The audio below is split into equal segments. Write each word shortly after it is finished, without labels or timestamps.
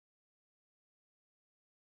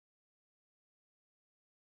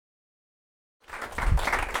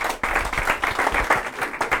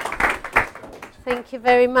Thank you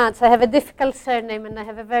very much. I have a difficult surname and I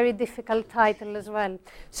have a very difficult title as well.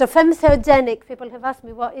 So Femtheogenic, people have asked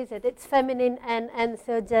me, what is it? It's feminine and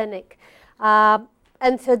entheogenic.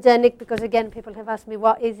 Entheogenic because, again, people have asked me,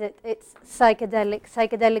 what is it? It's psychedelic.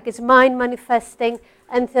 Psychedelic is mind manifesting.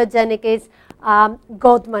 Entheogenic is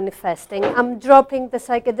God manifesting. I'm dropping the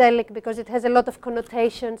psychedelic because it has a lot of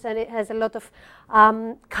connotations and it has a lot of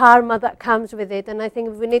karma that comes with it. And I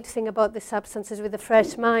think we need to think about the substances with a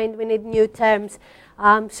fresh mind. We need new terms.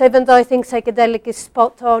 So even though I think psychedelic is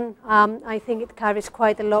spot on, I think it carries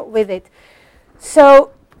quite a lot with it.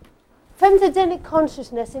 So Femtheogenic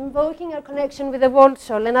consciousness, invoking our connection with the world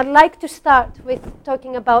soul. And I'd like to start with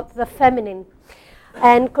talking about the feminine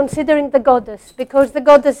and considering the goddess, because the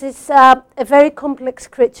goddess is a very complex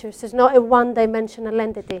creature. She's not a one-dimensional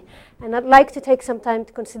entity. And I'd like to take some time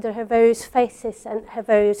to consider her various faces and her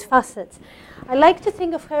various facets. I like to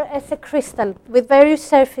think of her as a crystal with various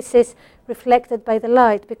surfaces reflected by the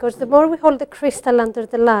light, because the more we hold the crystal under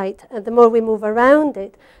the light and the more we move around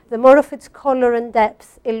it, the more of its color and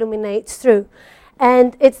depth illuminates through.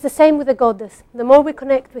 And it's the same with the goddess. The more we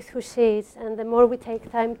connect with who she is and the more we take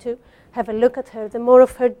time to have a look at her, the more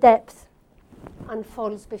of her depth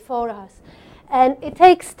unfolds before us. And it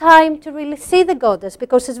takes time to really see the goddess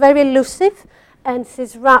because she's very elusive and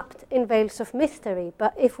she's wrapped in veils of mystery.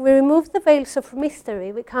 But if we remove the veils of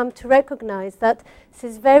mystery, we come to recognize that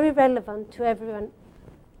she's very relevant to everyone,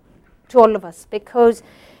 to all of us, because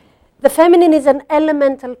the feminine is an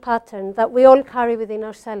elemental pattern that we all carry within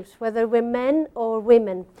ourselves, whether we're men or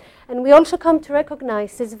women. And we also come to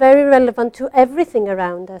recognize it's very relevant to everything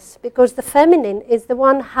around us, because the feminine is the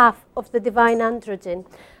one half of the divine androgen.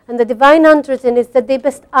 And the divine androgen is the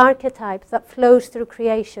deepest archetype that flows through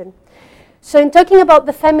creation. So in talking about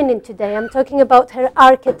the feminine today, I'm talking about her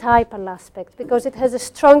archetypal aspect, because it has a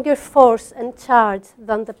stronger force and charge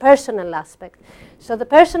than the personal aspect. So the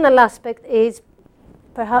personal aspect is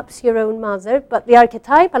perhaps your own mother, but the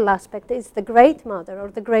archetypal aspect is the great mother or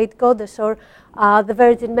the great goddess or the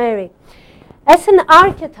Virgin Mary. As an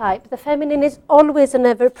archetype, the feminine is always and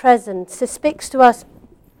ever present. She speaks to us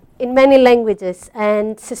in many languages,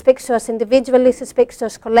 and she speaks to us individually, she speaks to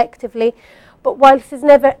us collectively. But while she's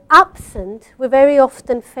never absent, we very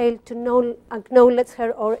often fail to acknowledge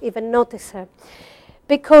her or even notice her,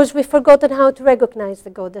 because we've forgotten how to recognize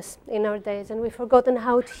the goddess in our days, and we've forgotten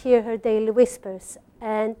how to hear her daily whispers.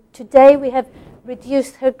 And today we have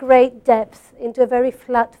reduced her great depth into a very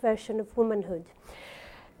flat version of womanhood.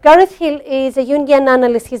 Gareth Hill is a Jungian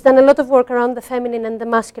analyst. He's done a lot of work around the feminine and the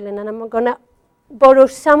masculine, and I'm going to borrow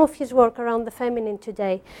some of his work around the feminine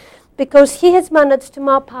today, because he has managed to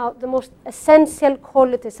map out the most essential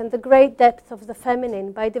qualities and the great depth of the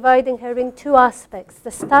feminine by dividing her in two aspects, the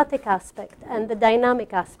static aspect and the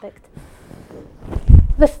dynamic aspect.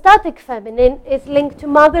 The static feminine is linked to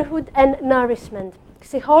motherhood and nourishment.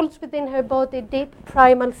 She holds within her body deep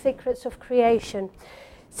primal secrets of creation.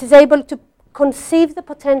 She's able to conceive the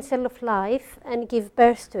potential of life and give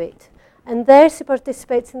birth to it. And there she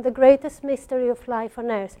participates in the greatest mystery of life on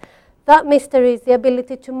earth. That mystery is the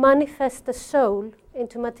ability to manifest the soul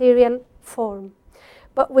into material form.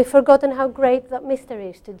 But we've forgotten how great that mystery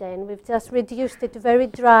is today, and we've just reduced it to very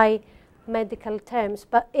dry medical terms.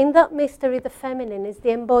 But in that mystery, the feminine is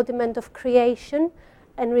the embodiment of creation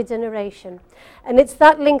and regeneration. And it's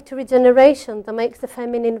that link to regeneration that makes the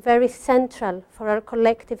feminine very central for our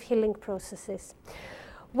collective healing processes.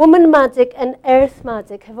 Woman magic and earth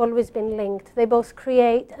magic have always been linked. They both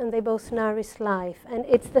create and they both nourish life. And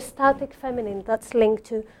it's the static feminine that's linked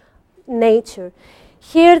to nature.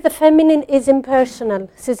 Here the feminine is impersonal.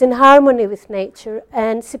 She's in harmony with nature,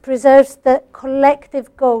 and she preserves the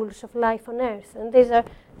collective goals of life on earth. And these are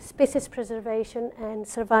species preservation and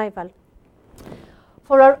survival.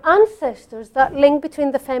 For our ancestors, that link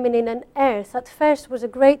between the feminine and earth at first was a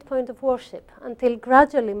great point of worship, until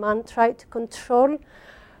gradually man tried to control,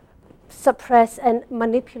 suppress and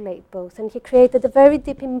manipulate both, and he created a very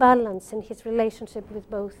deep imbalance in his relationship with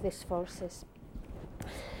both these forces.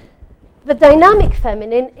 The dynamic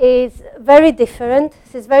feminine is very different.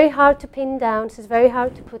 She's very hard to pin down. She's very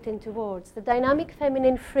hard to put into words. The dynamic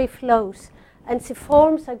feminine free flows, and she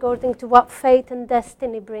forms according to what fate and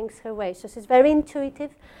destiny brings her way. So she's very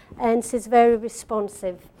intuitive and she's very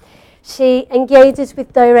responsive. She engages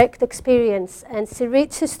with direct experience, and she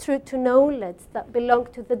reaches through to knowledge that belong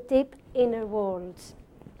to the deep inner worlds.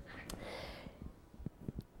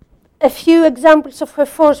 a few examples of her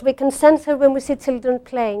force. We can sense her when we see children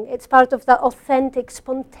playing. It's part of that authentic,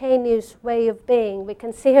 spontaneous way of being. We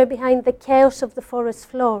can see her behind the chaos of the forest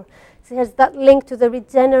floor. She has that link to the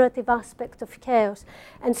regenerative aspect of chaos.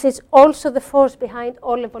 And she's also the force behind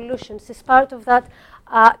all evolution. She's part of that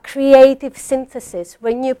creative synthesis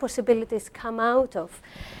where new possibilities come out of.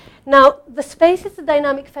 Now, the spaces the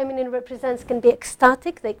dynamic feminine represents can be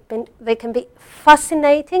ecstatic, they can be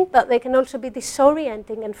fascinating, but they can also be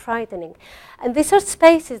disorienting and frightening. And these are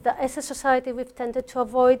spaces that as a society we've tended to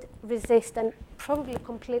avoid, resist, and probably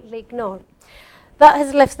completely ignore. That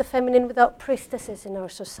has left the feminine without priestesses in our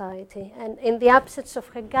society. And in the absence of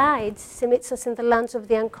her guides, she meets us in the lands of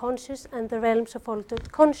the unconscious and the realms of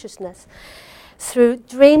altered consciousness. Through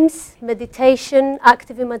dreams, meditation,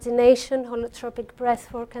 active imagination, holotropic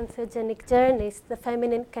breathwork, and entheogenic journeys, the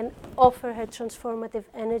feminine can offer her transformative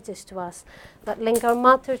energies to us that link our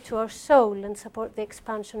matter to our soul and support the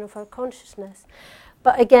expansion of our consciousness.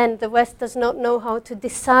 But again, the West does not know how to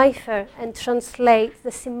decipher and translate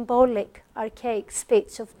the symbolic, archaic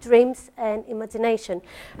speech of dreams and imagination,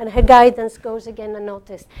 and her guidance goes again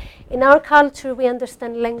unnoticed. In our culture, we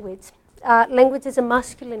understand language. Language is a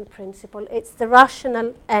masculine principle. It's the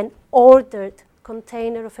rational and ordered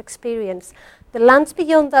container of experience. The lands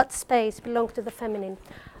beyond that space belong to the feminine.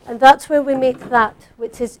 And that's where we meet that,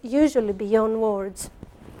 which is usually beyond words.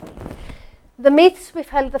 The myths we've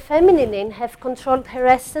held the feminine in have controlled her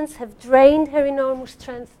essence, have drained her enormous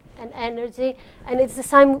strength and energy, and it's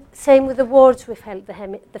the same with the words we've held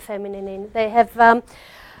the feminine in. They have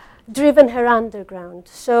driven her underground.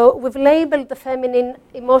 So we've labeled the feminine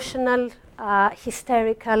emotional,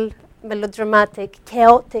 hysterical, melodramatic,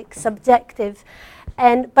 chaotic, subjective,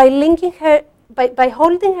 and by linking her, by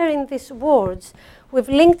holding her in these words, we've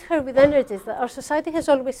linked her with energies that our society has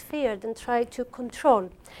always feared and tried to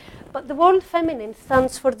control. But the word feminine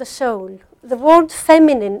stands for the soul. The word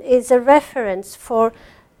feminine is a reference for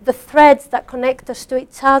the threads that connect us to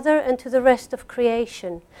each other and to the rest of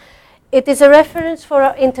creation. It is a reference for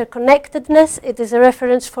our interconnectedness. It is a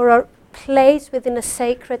reference for our place within a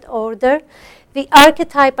sacred order. The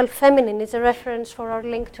archetypal feminine is a reference for our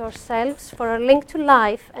link to ourselves, for our link to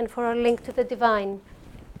life, and for our link to the divine.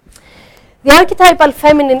 The archetypal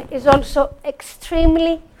feminine is also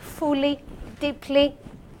extremely, fully, deeply,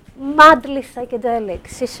 madly psychedelic.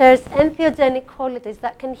 She shares entheogenic qualities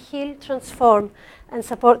that can heal, transform, and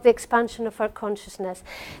support the expansion of our consciousness.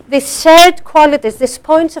 These shared qualities, these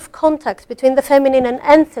points of contact between the feminine and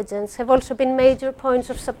entheogens have also been major points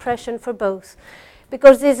of suppression for both,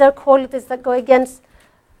 because these are qualities that go against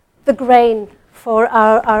the grain for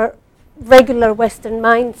our regular Western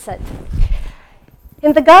mindset.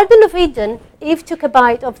 In the Garden of Eden, Eve took a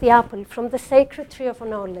bite of the apple from the sacred tree of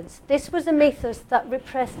knowledge. This was a mythos that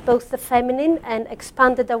repressed both the feminine and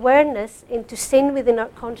expanded awareness into sin within our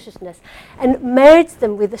consciousness and merged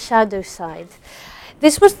them with the shadow side.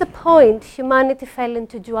 This was the point humanity fell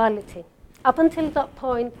into duality. Up until that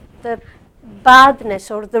point, the badness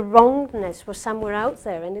or the wrongness was somewhere out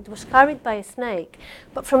there and it was carried by a snake.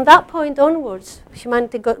 But from that point onwards,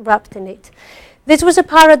 humanity got wrapped in it. This was a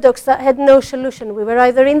paradox that had no solution. We were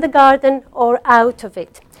either in the garden or out of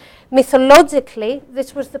it. Mythologically,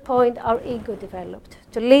 this was the point our ego developed.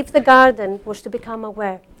 To leave the garden was to become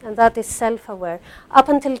aware, and that is self-aware. Up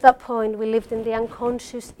until that point, we lived in the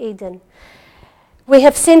unconscious Eden. We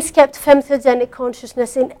have since kept femtheogenic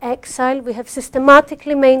consciousness in exile. We have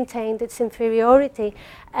systematically maintained its inferiority,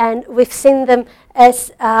 and we've seen them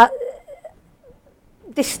as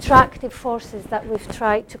destructive forces that we've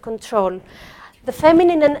tried to control. The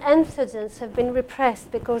feminine and entheogens have been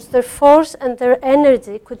repressed because their force and their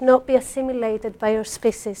energy could not be assimilated by our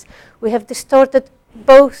species. We have distorted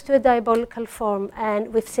both to a diabolical form,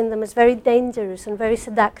 and we've seen them as very dangerous and very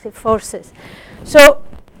seductive forces. So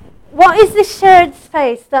what is this shared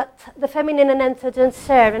space that the feminine and entheogens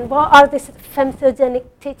share, and what are these femtheogenic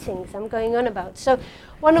teachings I'm going on about? So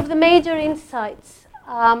one of the major insights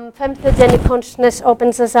femtheogenic consciousness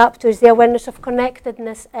opens us up to is the awareness of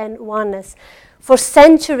connectedness and oneness. For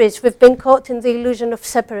centuries, we've been caught in the illusion of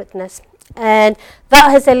separateness, and that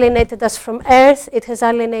has alienated us from Earth, it has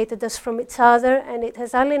alienated us from each other, and it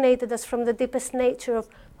has alienated us from the deepest nature of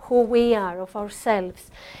who we are, of ourselves.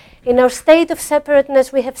 In our state of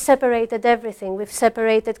separateness, we have separated everything. We've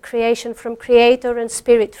separated creation from creator and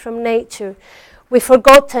spirit from nature. We've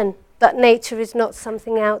forgotten that nature is not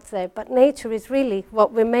something out there, but nature is really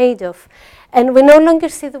what we're made of. And we no longer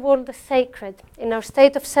see the world as sacred. In our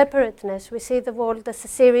state of separateness, we see the world as a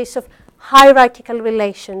series of hierarchical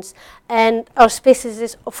relations, and our species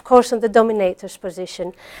is, of course, in the dominator's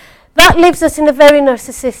position. That leaves us in a very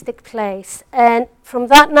narcissistic place, and from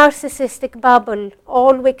that narcissistic bubble,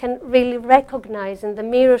 all we can really recognize in the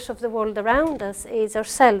mirrors of the world around us is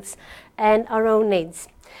ourselves and our own needs.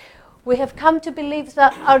 We have come to believe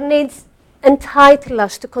that our needs entitle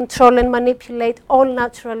us to control and manipulate all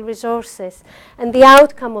natural resources, and the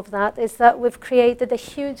outcome of that is that we've created a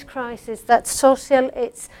huge crisis that's social,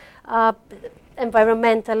 it's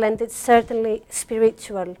environmental, and it's certainly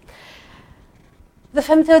spiritual. The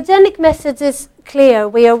femtheogenic message is clear: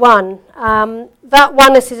 we are one. That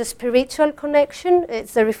oneness is a spiritual connection.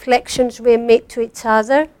 It's the reflections we emit to each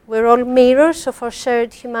other. We're all mirrors of our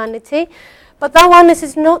shared humanity. But that oneness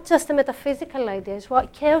is not just a metaphysical idea. It's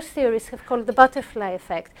what chaos theorists have called the butterfly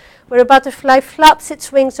effect, where a butterfly flaps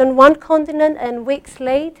its wings on one continent and weeks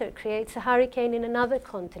later creates a hurricane in another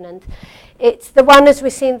continent. It's the oneness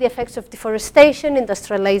we see in the effects of deforestation,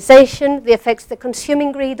 industrialization, the effects the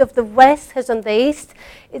consuming greed of the West has on the East.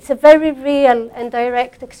 It's a very real and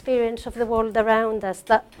direct experience of the world around us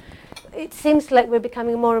that it seems like we're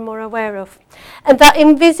becoming more and more aware of. And that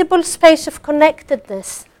invisible space of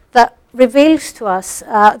connectedness that reveals to us,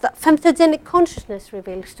 that femtheogenic consciousness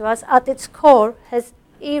reveals to us, at its core has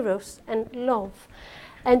eros and love.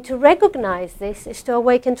 And to recognize this is to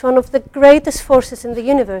awaken to one of the greatest forces in the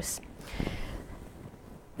universe.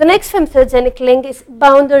 The next femtheogenic link is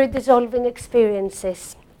boundary dissolving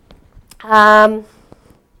experiences.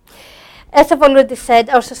 As I've already said,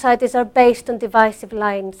 our societies are based on divisive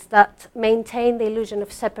lines that maintain the illusion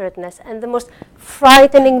of separateness, and the most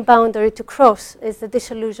frightening boundary to cross is the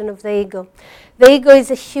dissolution of the ego. The ego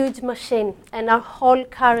is a huge machine, and our whole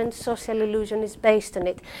current social illusion is based on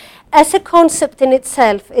it. As a concept in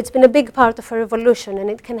itself, it's been a big part of our evolution, and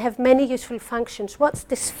it can have many useful functions. What's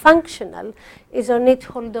dysfunctional is our need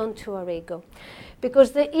to hold on to our ego,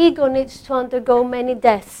 because the ego needs to undergo many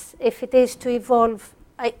deaths if it is to evolve.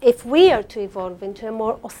 If we are to evolve into a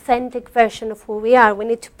more authentic version of who we are, we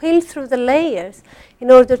need to peel through the layers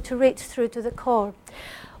in order to reach through to the core.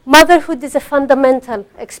 Motherhood is a fundamental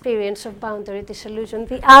experience of boundary dissolution.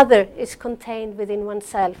 The other is contained within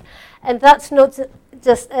oneself. And that's not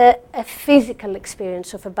just a physical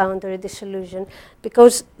experience of a boundary dissolution,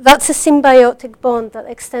 because that's a symbiotic bond that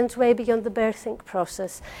extends way beyond the birthing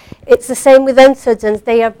process. It's the same with entheogens.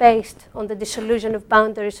 They are based on the dissolution of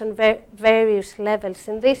boundaries on various levels.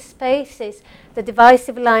 In these spaces, the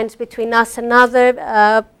divisive lines between us and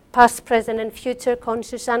other, past, present, and future,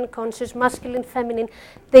 conscious, unconscious, masculine, feminine,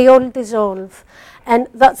 they all dissolve. And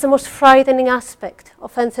that's the most frightening aspect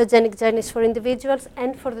of entheogenic journeys for individuals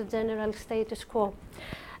and for the general status quo.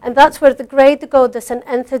 And that's where the great goddess and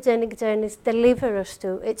entheogenic journeys deliver us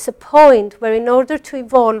to. It's a point where in order to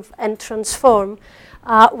evolve and transform,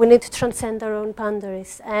 we need to transcend our own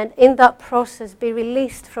boundaries, and in that process be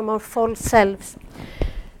released from our false selves.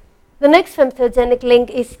 The next femtheogenic link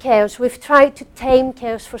is chaos. We've tried to tame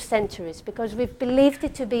chaos for centuries because we've believed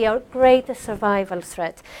it to be our greatest survival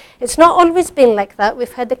threat. It's not always been like that.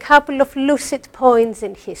 We've had a couple of lucid points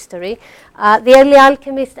in history. The early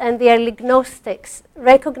alchemists and the early Gnostics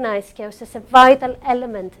recognized chaos as a vital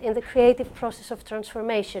element in the creative process of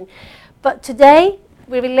transformation. But today,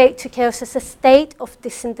 we relate to chaos as a state of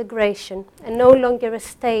disintegration and no longer a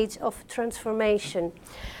stage of transformation.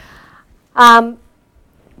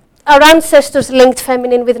 Our ancestors linked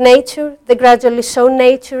feminine with nature. They gradually saw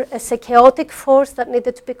nature as a chaotic force that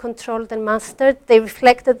needed to be controlled and mastered. They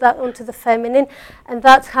reflected that onto the feminine, and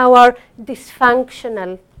that's how our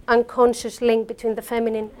dysfunctional, unconscious link between the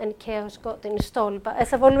feminine and chaos got installed. But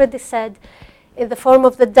as I've already said, in the form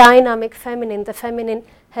of the dynamic feminine, the feminine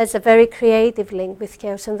has a very creative link with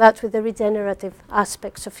chaos, and that's with the regenerative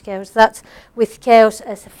aspects of chaos. That's with chaos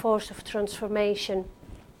as a force of transformation.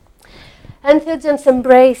 Entheogens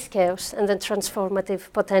embrace chaos and the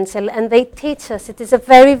transformative potential, and they teach us it is a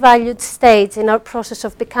very valued stage in our process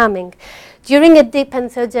of becoming. During a deep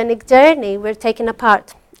entheogenic journey, we're taken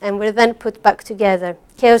apart and we're then put back together.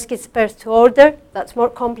 Chaos gives birth to order. That's more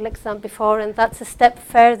complex than before, and that's a step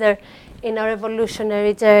further in our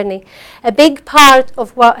evolutionary journey. A big part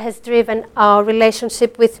of what has driven our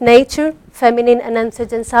relationship with nature, feminine and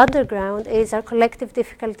entheogens underground, is our collective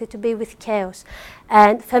difficulty to be with chaos.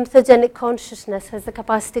 And femtheogenic consciousness has the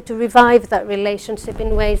capacity to revive that relationship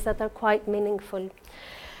in ways that are quite meaningful.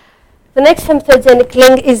 The next femtheogenic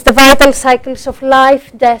link is the vital cycles of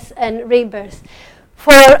life, death, and rebirth.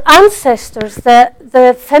 For our ancestors,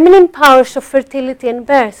 the feminine powers of fertility and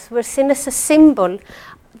birth were seen as a symbol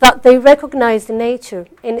that they recognized in nature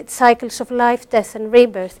in its cycles of life, death, and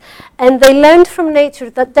rebirth. And they learned from nature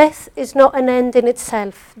that death is not an end in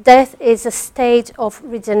itself. Death is a stage of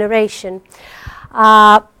regeneration.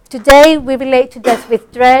 Today we relate to death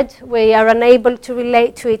with dread. We are unable to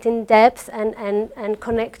relate to it in depth and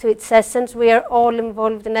connect to its essence. We are all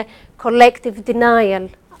involved in a collective denial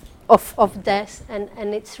of death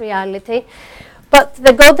and its reality. But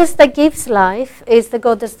the goddess that gives life is the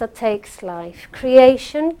goddess that takes life.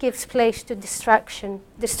 Creation gives place to destruction.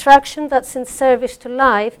 Destruction that's in service to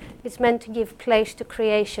life is meant to give place to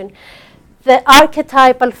creation. The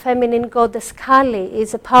archetypal feminine goddess Kali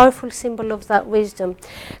is a powerful symbol of that wisdom.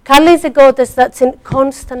 Kali is a goddess that's in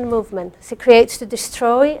constant movement. She creates to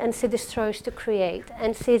destroy and she destroys to create.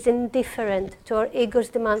 And she is indifferent to our ego's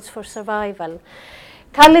demands for survival.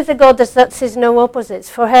 Kali is a goddess that sees no opposites.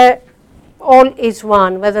 For her, all is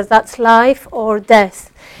one, whether that's life or death.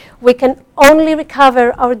 We can only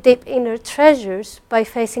recover our deep inner treasures by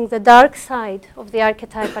facing the dark side of the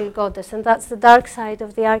archetypal goddess, and that's the dark side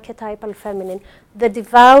of the archetypal feminine, the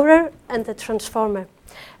devourer and the transformer.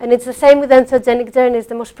 And it's the same with entheogenic journeys.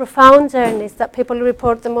 The most profound journeys that people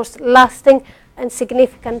report the most lasting and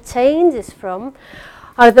significant changes from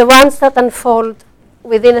are the ones that unfold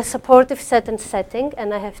within a supportive set and setting,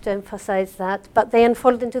 and I have to emphasize that, but they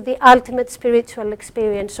unfold into the ultimate spiritual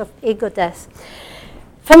experience of ego death.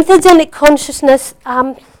 Femtheogenic consciousness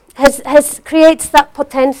creates that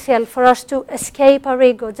potential for us to escape our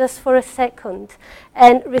ego just for a second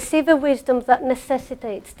and receive a wisdom that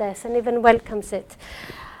necessitates death and even welcomes it.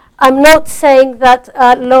 I'm not saying that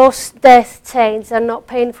loss, death, change are not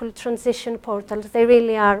painful transition portals. They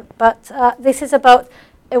really are. But this is about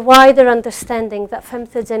a wider understanding that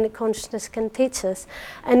femtheogenic consciousness can teach us.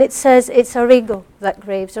 And it says it's our ego that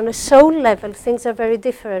grieves. On a soul level, things are very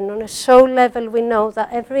different. On a soul level, we know that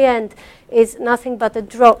every end is nothing but a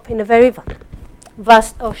drop in a very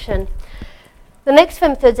vast ocean. The next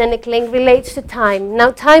femtheogenic link relates to time.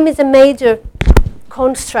 Now, time is a major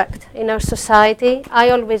construct in our society. I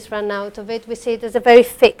always run out of it. We see it as a very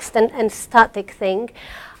fixed and static thing.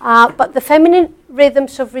 But the feminine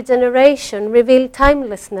rhythms of regeneration reveal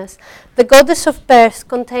timelessness. The goddess of birth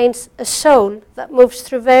contains a soul that moves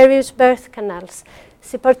through various birth canals.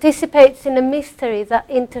 She participates in a mystery that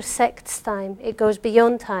intersects time. It goes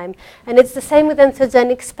beyond time. And it's the same with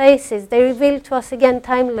entheogenic spaces. They reveal to us again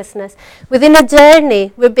timelessness. Within a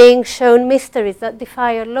journey, we're being shown mysteries that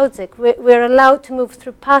defy our logic. We're allowed to move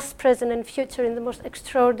through past, present, and future in the most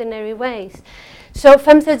extraordinary ways. So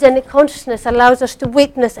femtheogenic consciousness allows us to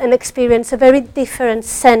witness and experience a very different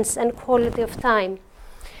sense and quality of time.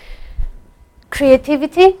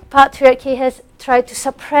 Creativity, patriarchy has tried to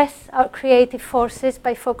suppress our creative forces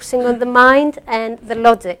by focusing on the mind and the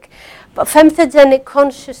logic. But femtheogenic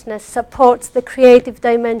consciousness supports the creative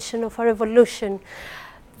dimension of our evolution.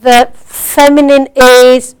 The feminine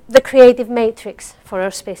is the creative matrix for our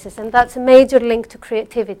species, and that's a major link to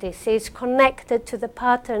creativity. She is connected to the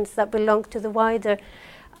patterns that belong to the wider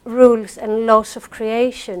rules and laws of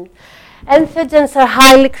creation. Entheogens are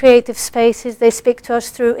highly creative spaces. They speak to us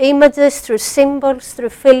through images, through symbols, through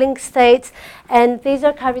feeling states, and these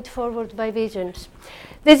are carried forward by visions.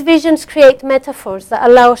 These visions create metaphors that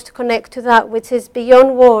allow us to connect to that which is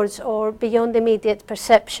beyond words or beyond immediate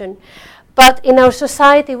perception. But in our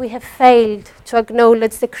society, we have failed to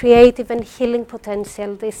acknowledge the creative and healing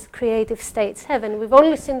potential these creative states have, and we've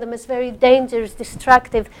only seen them as very dangerous,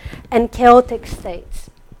 destructive, and chaotic states.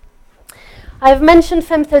 I've mentioned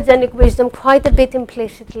femtheogenic wisdom quite a bit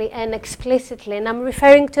implicitly and explicitly, and I'm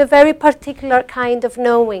referring to a very particular kind of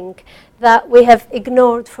knowing that we have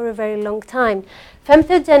ignored for a very long time.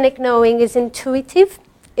 Femtheogenic knowing is intuitive,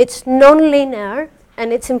 it's non-linear,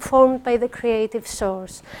 and it's informed by the creative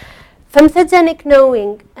source. Femtheogenic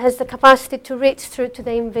knowing has the capacity to reach through to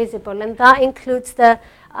the invisible, and that includes the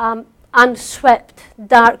unswept,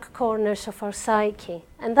 dark corners of our psyche.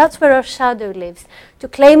 And that's where our shadow lives. To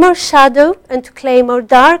claim our shadow and to claim our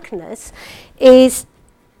darkness is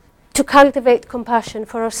to cultivate compassion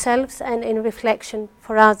for ourselves and in reflection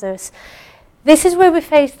for others. This is where we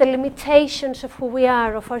face the limitations of who we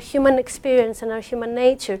are, of our human experience and our human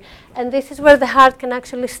nature. And this is where the heart can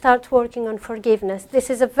actually start working on forgiveness.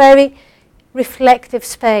 This is a very reflective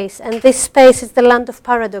space, and this space is the land of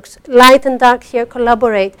paradox. Light and dark here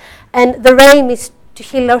collaborate, and the aim is to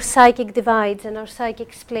heal our psychic divides and our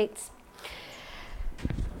psychic splits.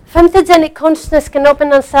 Femtheogenic consciousness can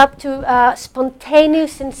open us up to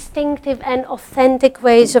spontaneous, instinctive, and authentic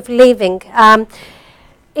ways of living.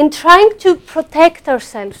 In trying to protect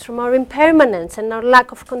ourselves from our impermanence and our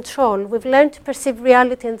lack of control, we've learned to perceive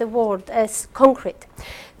reality in the world as concrete.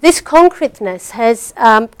 This concreteness has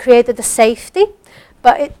created a safety,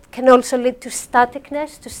 but it can also lead to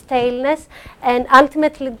staticness, to staleness, and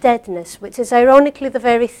ultimately deadness, which is ironically the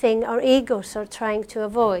very thing our egos are trying to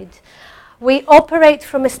avoid. We operate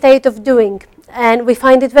from a state of doing, and we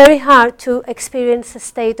find it very hard to experience a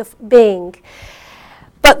state of being.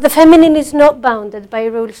 But the feminine is not bounded by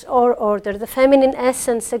rules or order. The feminine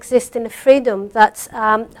essence exists in a freedom that's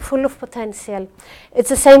full of potential. It's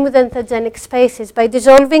the same with entheogenic spaces. By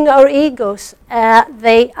dissolving our egos,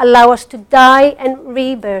 they allow us to die and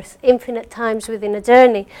rebirth infinite times within a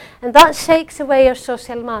journey. And that shakes away our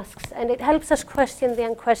social masks, and it helps us question the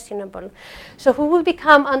unquestionable. So who we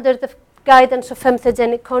become under the guidance of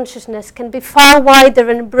Femtheogenic consciousness can be far wider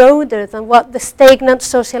and broader than what the stagnant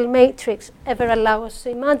social matrix ever allow us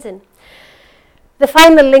to imagine. The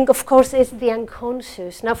final link, of course, is the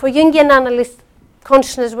unconscious. Now, for Jungian analysts,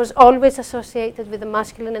 consciousness was always associated with the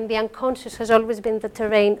masculine, and the unconscious has always been the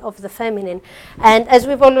terrain of the feminine. And as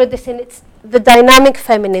we've already seen, it's the dynamic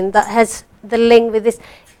feminine that has the link with this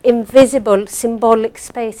invisible symbolic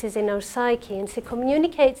spaces in our psyche, and she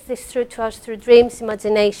communicates this through to us through dreams,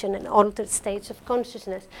 imagination, and altered states of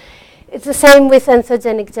consciousness. It's the same with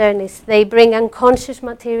entheogenic journeys. They bring unconscious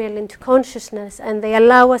material into consciousness, and they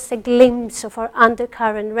allow us a glimpse of our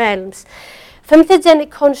undercurrent realms. Femtheogenic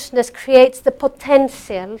consciousness creates the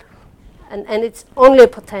potential, and it's only a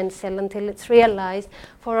potential until it's realized,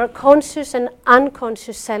 for our conscious and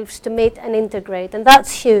unconscious selves to meet and integrate. And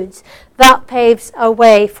that's huge. That paves our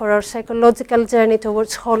way for our psychological journey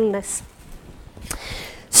towards wholeness.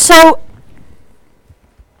 So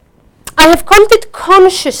I have called it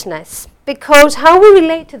consciousness because how we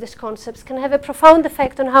relate to these concepts can have a profound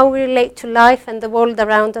effect on how we relate to life and the world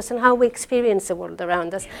around us and how we experience the world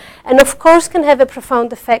around us. And of course can have a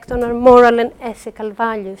profound effect on our moral and ethical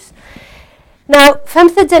values. Now,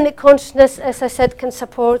 Femtheogenic consciousness, as I said, can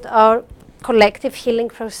support our collective healing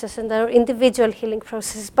process and our individual healing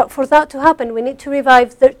processes. But for that to happen, we need to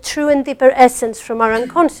revive the true and deeper essence from our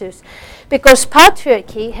unconscious, because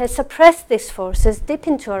patriarchy has suppressed these forces deep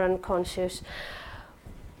into our unconscious.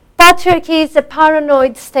 Patriarchy is a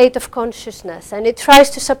paranoid state of consciousness, and it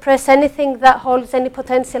tries to suppress anything that holds any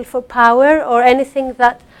potential for power or anything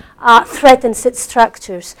that threatens its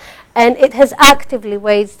structures. And it has actively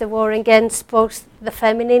waged the war against both the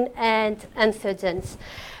feminine and entheogens.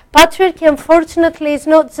 Patriarchy, unfortunately, is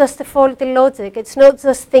not just a faulty logic. It's not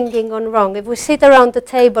just thinking gone wrong. If we sit around the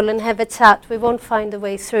table and have a chat, we won't find a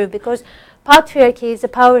way through, because patriarchy is a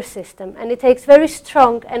power system, and it takes very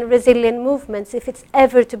strong and resilient movements if it's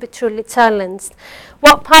ever to be truly challenged.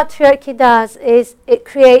 What patriarchy does is it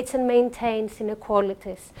creates and maintains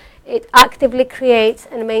inequalities. It actively creates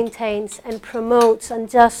and maintains and promotes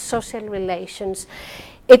unjust social relations.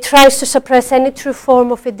 It tries to suppress any true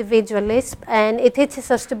form of individualism, and it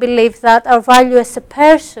teaches us to believe that our value as a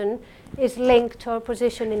person is linked to our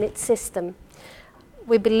position in its system.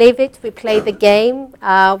 We believe it, we play the game,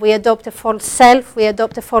 we adopt a false self, we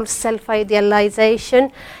adopt a false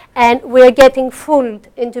self-idealization, and we are getting fooled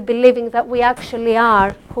into believing that we actually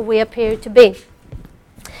are who we appear to be.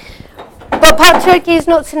 But patriarchy is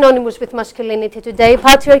not synonymous with masculinity today.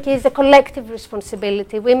 Patriarchy is a collective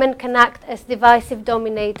responsibility. Women can act as divisive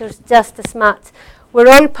dominators just as much. We're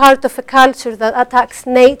all part of a culture that attacks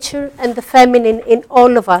nature and the feminine in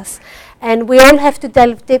all of us. And we all have to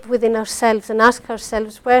delve deep within ourselves and ask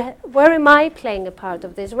ourselves, where am I playing a part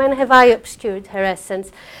of this? When have I obscured her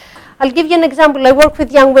essence? I'll give you an example. I work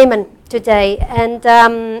with young women today, and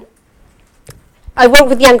I work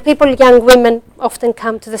with young people. Young women often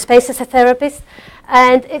come to the space as a therapist,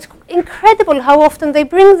 and it's incredible how often they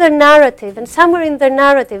bring their narrative, and somewhere in their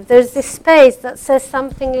narrative there's this space that says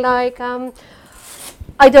something like,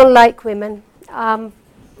 I don't like women.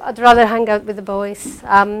 I'd rather hang out with the boys.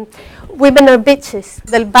 Women are bitches.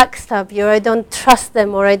 They'll backstab you. I don't trust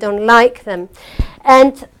them, or I don't like them.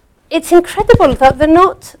 And it's incredible that they're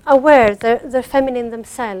not aware they're feminine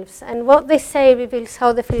themselves. And what they say reveals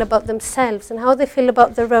how they feel about themselves and how they feel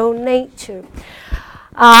about their own nature.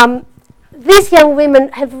 These young women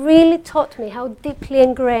have really taught me how deeply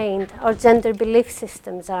ingrained our gender belief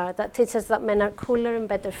systems are, that teach us that men are cooler and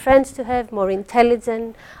better friends to have, more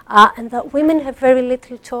intelligent, and that women have very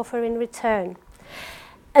little to offer in return.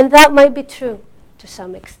 And that might be true to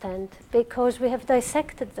some extent, because we have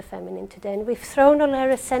dissected the feminine today, and we've thrown all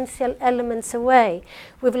her essential elements away.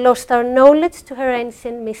 We've lost our knowledge to her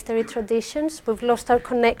ancient mystery traditions. We've lost our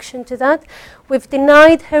connection to that. We've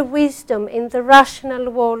denied her wisdom in the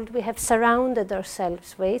rational world we have surrounded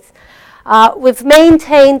ourselves with. We've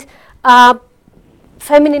maintained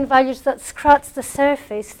feminine values that scratch the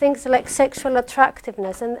surface, things like sexual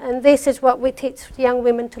attractiveness, and this is what we teach young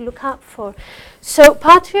women to look up for. So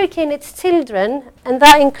patriarchy in its children, and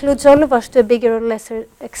that includes all of us to a bigger or lesser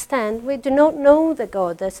extent, we do not know the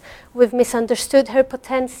goddess. We've misunderstood her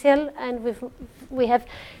potential, and we have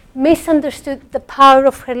misunderstood the power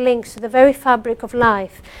of her links to the very fabric of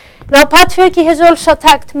life. Now, patriarchy has also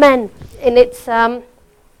attacked men in its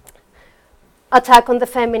attack on the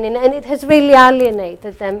feminine, and it has really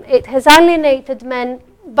alienated them. It has alienated men.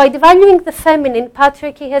 By devaluing the feminine,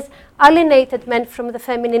 patriarchy has alienated men from the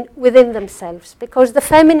feminine within themselves, because the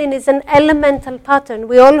feminine is an elemental pattern.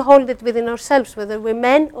 We all hold it within ourselves, whether we're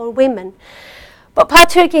men or women. But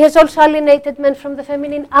patriarchy has also alienated men from the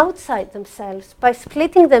feminine outside themselves by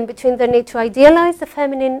splitting them between their need to idealize the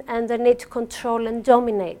feminine and their need to control and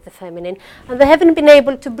dominate the feminine. And they haven't been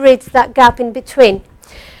able to bridge that gap in between.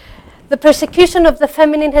 The persecution of the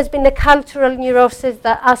feminine has been a cultural neurosis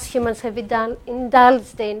that us humans have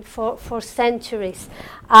indulged in for centuries.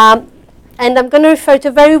 And I'm going to refer to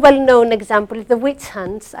a very well-known example, the witch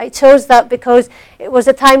hunts. I chose that because it was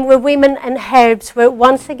a time where women and herbs were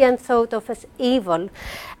once again thought of as evil.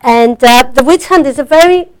 And the witch hunt is a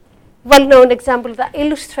very well-known example that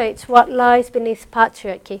illustrates what lies beneath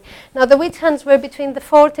patriarchy. Now, the witch hunts were between the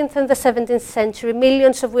 14th and the 17th century.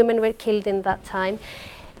 Millions of women were killed in that time.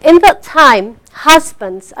 In that time,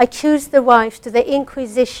 husbands accused their wives to the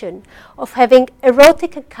Inquisition of having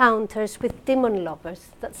erotic encounters with demon lovers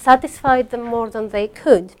that satisfied them more than they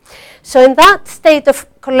could. So in that state of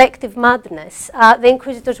collective madness, the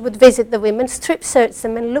Inquisitors would visit the women, strip search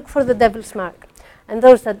them, and look for the devil's mark. And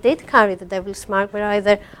those that did carry the devil's mark were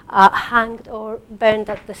either hanged or burned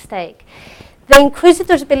at the stake. The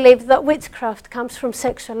Inquisitors believed that witchcraft comes from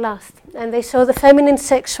sexual lust, and they saw the feminine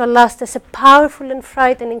sexual lust as a powerful and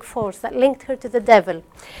frightening force that linked her to the devil.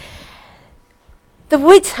 The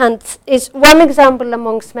witch hunt is one example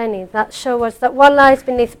amongst many that show us that what lies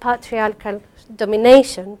beneath patriarchal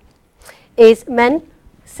domination is men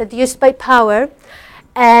seduced by power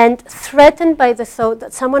and threatened by the thought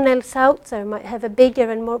that someone else out there might have a bigger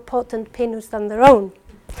and more potent penis than their own.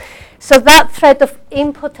 So that threat of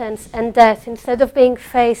impotence and death, instead of being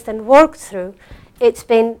faced and worked through, it's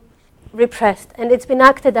been repressed, and it's been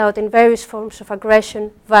acted out in various forms of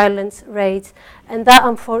aggression, violence, rage, and that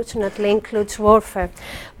unfortunately includes warfare.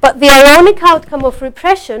 But the ironic outcome of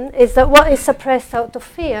repression is that what is suppressed out of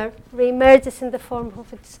fear re-emerges in the form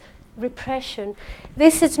of its repression.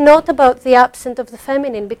 This is not about the absence of the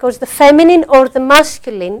feminine, because the feminine or the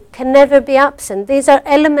masculine can never be absent. These are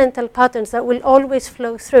elemental patterns that will always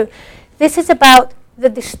flow through. This is about the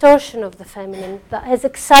distortion of the feminine that has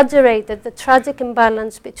exaggerated the tragic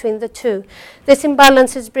imbalance between the two. This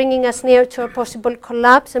imbalance is bringing us near to a possible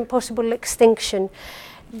collapse and possible extinction.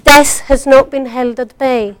 Death has not been held at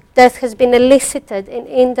bay. Death has been elicited in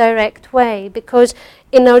indirect way, because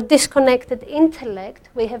in our disconnected intellect,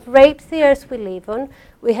 we have raped the earth we live on,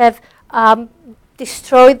 we have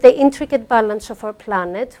destroyed the intricate balance of our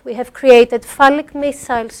planet, we have created phallic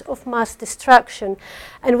missiles of mass destruction,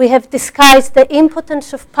 and we have disguised the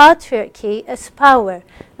impotence of patriarchy as power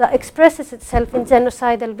that expresses itself in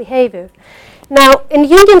genocidal behavior. Now, in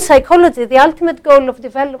Jungian psychology, the ultimate goal of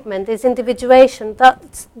development is individuation.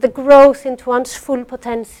 That's the growth into one's full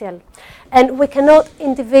potential. And we cannot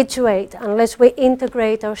individuate unless we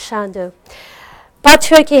integrate our shadow.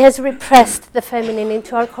 Patriarchy has repressed the feminine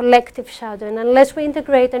into our collective shadow, and unless we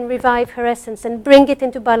integrate and revive her essence and bring it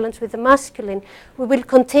into balance with the masculine, we will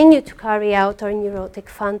continue to carry out our neurotic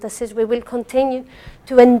fantasies. We will continue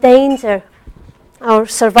to endanger our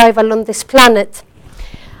survival on this planet.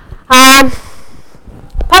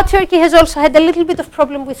 Patriarchy has also had a little bit of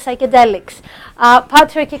problem with psychedelics.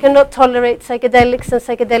 Patriarchy cannot tolerate psychedelics, and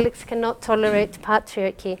psychedelics cannot tolerate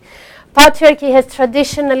patriarchy. Patriarchy has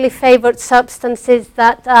traditionally favored substances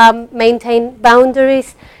that maintain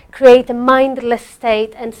boundaries, create a mindless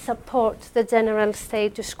state, and support the general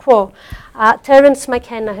status quo. Terence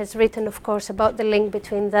McKenna has written, of course, about the link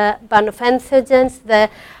between the ban of entheogens, the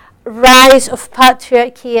rise of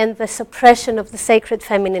patriarchy, and the suppression of the sacred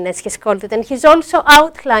feminine, as he's called it. And he's also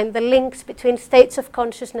outlined the links between states of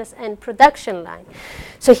consciousness and production line.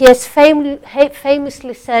 So he has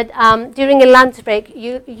famously said, during a lunch break,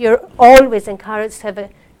 you're always encouraged to have a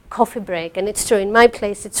coffee break. And it's true, in my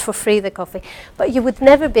place, it's for free, the coffee. But you would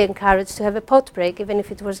never be encouraged to have a pot break, even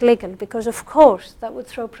if it was legal, because, of course, that would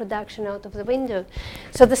throw production out of the window.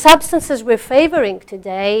 So the substances we're favoring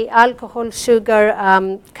today, alcohol, sugar,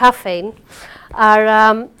 caffeine,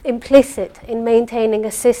 are implicit in maintaining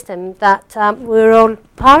a system that we're all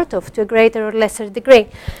part of to a greater or lesser degree.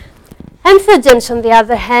 Entheogens, on the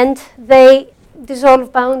other hand, they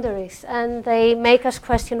dissolve boundaries, and they make us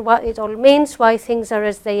question what it all means, why things are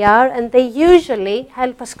as they are, and they usually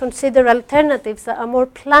help us consider alternatives that are more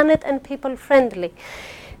planet and people friendly.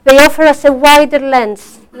 They offer us a wider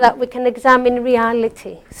lens that we can examine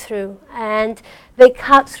reality through, and they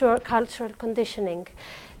cut through our cultural conditioning.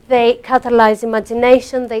 They catalyze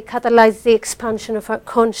imagination, they catalyze the expansion of our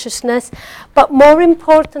consciousness. But more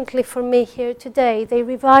importantly for me here today, they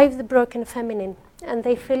revive the broken feminine and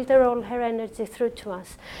they filter all her energy through to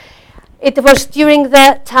us. It was during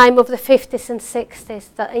the time of the 50s and 60s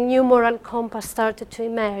that a new moral compass started to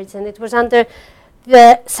emerge, and it was under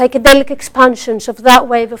the psychedelic expansions of that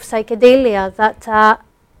wave of psychedelia that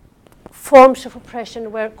forms of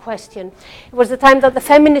oppression were questioned. It was the time that the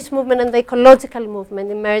feminist movement and the ecological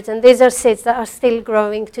movement emerged, and these are seeds that are still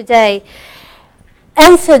growing today.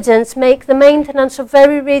 Entheogens make the maintenance of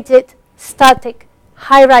very rigid, static,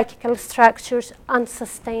 hierarchical structures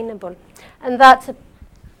unsustainable, and that's a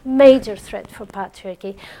major threat for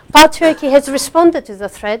patriarchy. Patriarchy has responded to the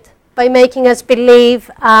threat by making us believe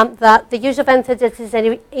that the use of entheogens is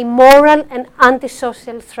an immoral and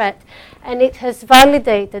antisocial threat, and it has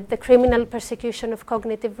validated the criminal persecution of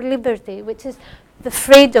cognitive liberty, which is the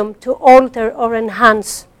freedom to alter or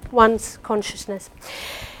enhance one's consciousness.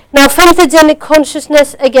 Now, femtheogenic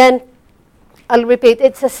consciousness, again, I'll repeat,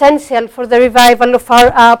 it's essential for the revival of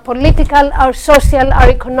our political, our social, our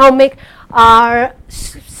economic, our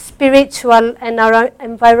spiritual, and our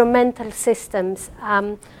environmental systems.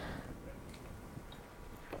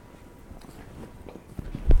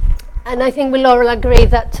 And I think we'll all agree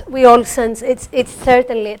that we all sense it's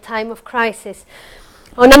certainly a time of crisis.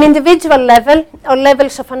 On an individual level, our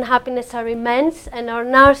levels of unhappiness are immense, and our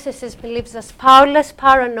narcissism leaves us powerless,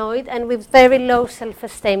 paranoid, and with very low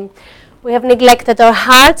self-esteem. We have neglected our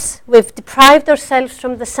hearts, we've deprived ourselves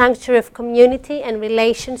from the sanctuary of community and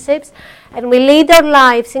relationships, and we lead our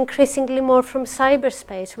lives increasingly more from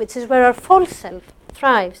cyberspace, which is where our false self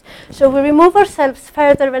thrives. So we remove ourselves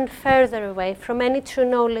further and further away from any true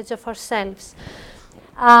knowledge of ourselves.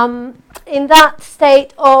 In that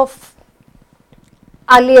state of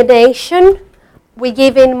alienation, we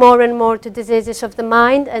give in more and more to diseases of the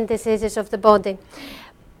mind and diseases of the body.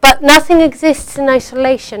 But nothing exists in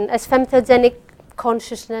isolation, as femtheogenic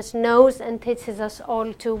consciousness knows and teaches us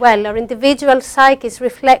all too well. Our individual psyches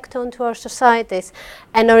reflect onto our societies,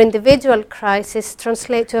 and our individual crises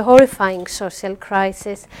translate to a horrifying social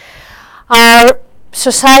crisis. Our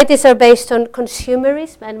societies are based on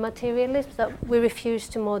consumerism and materialism that we refuse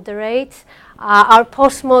to moderate. Our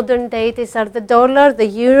postmodern deities are the dollar, the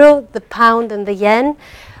euro, the pound, and the yen.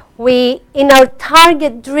 In our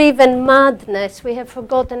target-driven madness, we have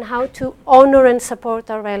forgotten how to honor and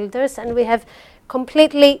support our elders, and we have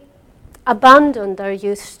completely abandoned our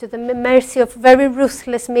youths to the mercy of very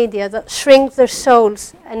ruthless media that shrink their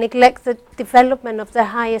souls and neglect the development of their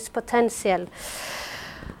highest potential.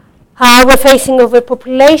 We're facing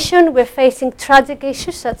overpopulation, we're facing tragic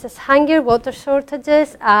issues such as hunger, water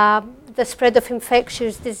shortages, the spread of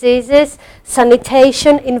infectious diseases,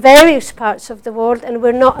 sanitation in various parts of the world, and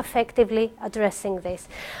we're not effectively addressing this.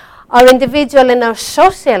 Our individual and our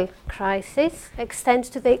social crisis extends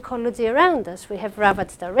to the ecology around us. We have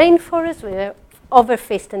ravaged our rainforests, we have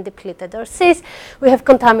overfished and depleted our seas, we have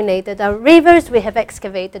contaminated our rivers, we have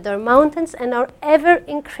excavated our mountains, and our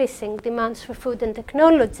ever-increasing demands for food and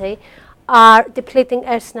technology are depleting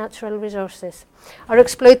Earth's natural resources. Our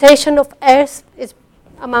exploitation of Earth is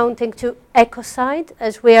amounting to ecocide,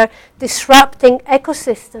 as we are disrupting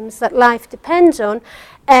ecosystems that life depends on,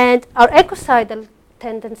 and our ecocidal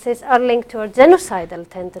tendencies are linked to our genocidal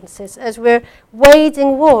tendencies, as we're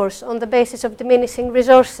waging wars on the basis of diminishing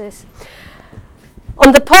resources.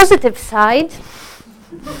 On the positive side,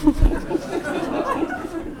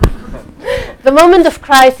 the moment of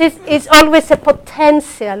crisis is always a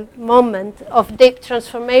potential moment of deep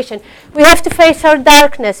transformation. We have to face our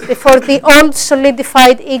darkness before the old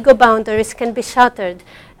solidified ego boundaries can be shattered,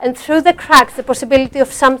 and through the cracks the possibility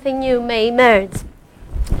of something new may emerge.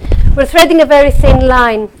 We're threading a very thin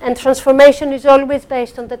line, and transformation is always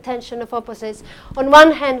based on the tension of opposites. On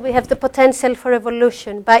one hand, we have the potential for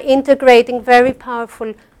evolution by integrating very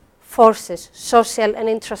powerful forces, social and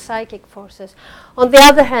intrapsychic forces. On the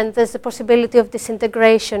other hand, there's the possibility of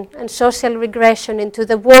disintegration and social regression into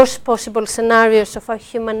the worst possible scenarios of our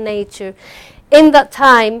human nature. In that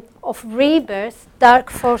time of rebirth, dark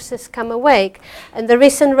forces come awake, and the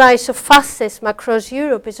recent rise of fascism across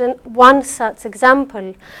Europe is one such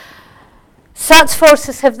example. Such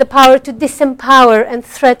forces have the power to disempower and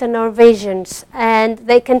threaten our visions, and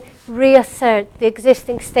they can reassert the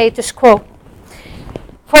existing status quo.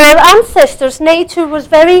 For our ancestors, nature was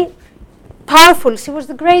very powerful. She was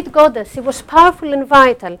the great goddess. She was powerful and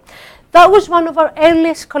vital. That was one of our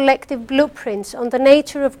earliest collective blueprints on the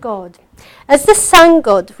nature of God. As the sun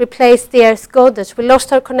god replaced the earth goddess, we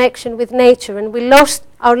lost our connection with nature, and we lost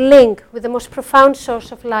our link with the most profound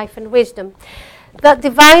source of life and wisdom. That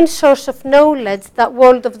divine source of knowledge, that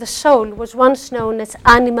world of the soul, was once known as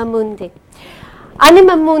Anima Mundi.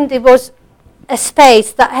 Anima Mundi was a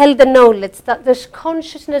space that held the knowledge that there's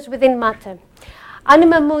consciousness within matter.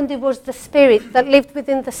 Anima Mundi was the spirit that lived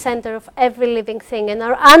within the center of every living thing, and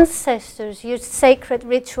our ancestors used sacred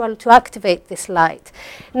ritual to activate this light.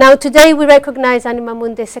 Now today we recognize Anima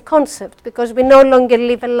Mundi as a concept because we no longer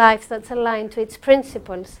live a life that's aligned to its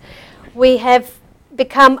principles. We have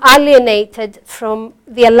become alienated from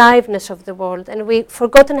the aliveness of the world, and we've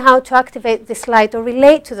forgotten how to activate this light or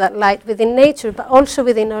relate to that light within nature, but also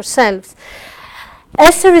within ourselves.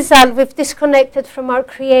 As a result, we've disconnected from our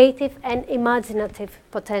creative and imaginative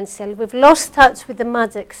potential. We've lost touch with the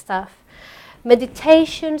magic stuff.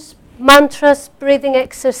 Meditations, mantras, breathing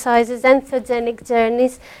exercises, entheogenic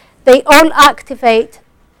journeys, they all activate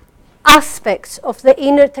aspects of the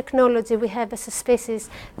inner technology we have as a species.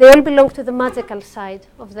 They all belong to the magical side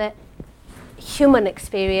of the human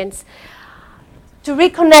experience. To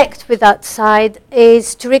reconnect with that side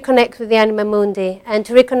is to reconnect with the Anima Mundi, and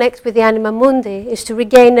to reconnect with the Anima Mundi is to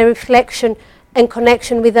regain a reflection and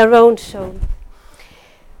connection with our own soul.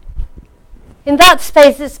 In that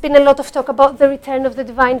space, there's been a lot of talk about the return of the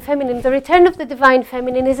divine feminine. The return of the divine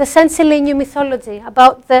feminine is essentially a new mythology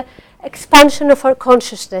about the expansion of our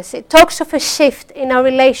consciousness. It talks of a shift in our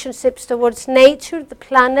relationships towards nature, the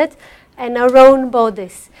planet, and our own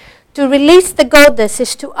bodies. To release the goddess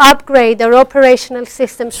is to upgrade our operational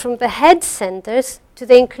systems from the head centers to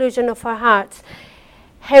the inclusion of our hearts.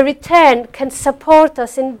 Her return can support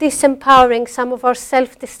us in disempowering some of our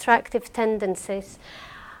self-destructive tendencies.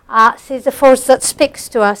 She's a force that speaks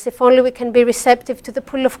to us, if only we can be receptive to the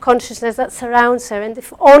pull of consciousness that surrounds her, and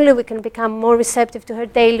if only we can become more receptive to her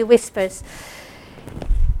daily whispers.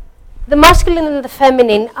 The masculine and the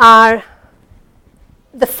feminine are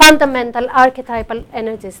the fundamental archetypal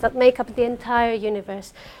energies that make up the entire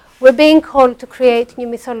universe. We're being called to create new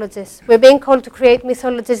mythologies. We're being called to create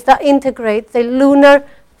mythologies that integrate the lunar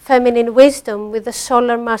feminine wisdom with the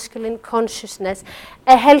solar masculine consciousness.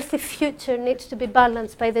 A healthy future needs to be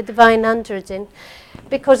balanced by the divine androgen,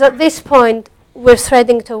 because at this point we're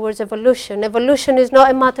threading towards evolution. Evolution is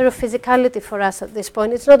not a matter of physicality for us at this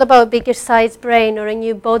point. It's not about a bigger sized brain or a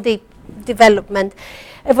new body development.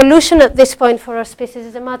 Evolution at this point for our species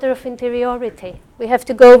is a matter of interiority. We have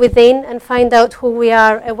to go within and find out who we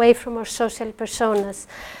are away from our social personas.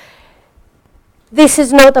 This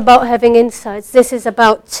is not about having insights. This is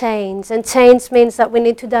about change. And change means that we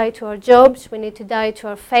need to die to our jobs, we need to die to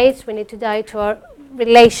our faiths, we need to die to our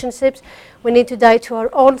relationships, we need to die to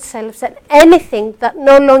our old selves, and anything that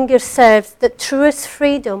no longer serves the truest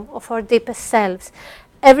freedom of our deepest selves.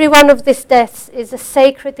 Every one of these deaths is a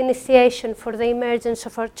sacred initiation for the emergence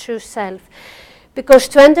of our true self. Because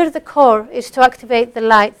to enter the core is to activate the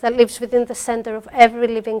light that lives within the center of every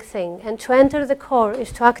living thing. And to enter the core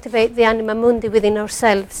is to activate the Anima Mundi within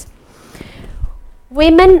ourselves.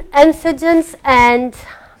 Women, entheogens, and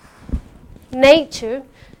nature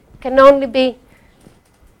can only be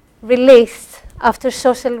released after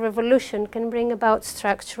social revolution can bring about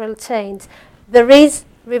structural change. There is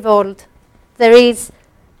revolt. There is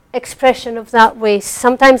expression of that wish,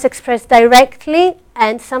 sometimes expressed directly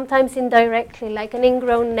and sometimes indirectly, like an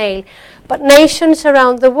ingrown nail. But nations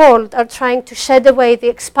around the world are trying to shed away the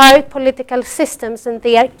expired political systems and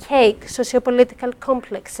the archaic sociopolitical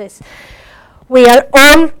complexes. We are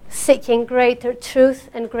all seeking greater truth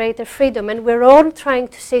and greater freedom, and we're all trying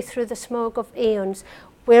to see through the smoke of eons.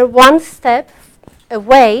 We're one step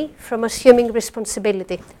away from assuming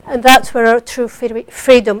responsibility, and that's where our true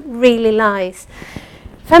freedom really lies.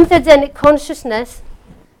 Femtheogenic consciousness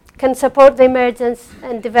can support the emergence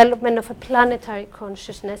and development of a planetary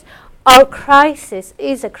consciousness. Our crisis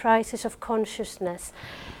is a crisis of consciousness.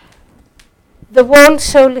 The world's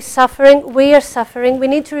soul is suffering, we are suffering. We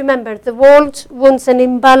need to remember the world's wounds and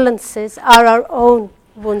imbalances are our own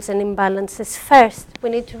wounds and imbalances. First,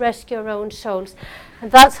 we need to rescue our own souls. And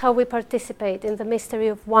that's how we participate in the mystery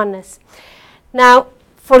of oneness. Now,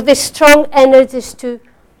 for these strong energies to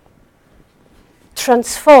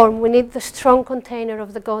transform, we need the strong container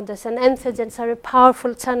of the goddess, and entheogens are a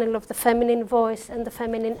powerful channel of the feminine voice and the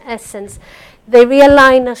feminine essence. They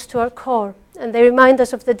realign us to our core, and they remind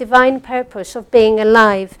us of the divine purpose of being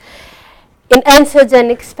alive. In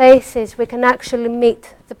entheogenic spaces, we can actually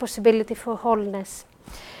meet the possibility for wholeness.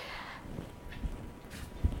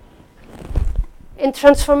 In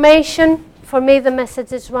transformation, for me, the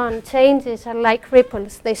message is one. Changes are like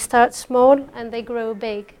ripples. They start small and they grow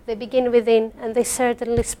big. They begin within and they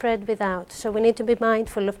certainly spread without. So we need to be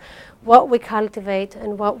mindful of what we cultivate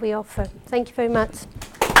and what we offer. Thank you very much.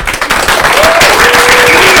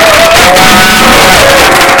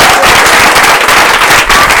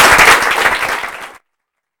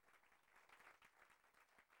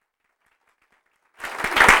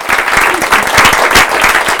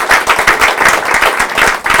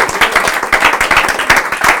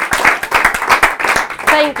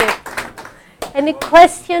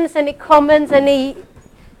 questions, any comments, any...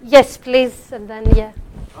 Yes, please, and then, yeah.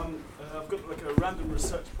 I've got like a random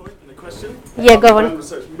research point and a question. Yeah, go on. Random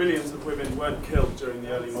research, millions of women weren't killed during the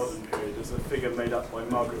early modern period. There's a figure made up by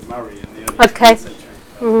Margaret Murray in the early 20th century.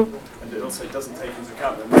 And it also doesn't take into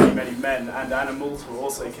account that many, many men and animals were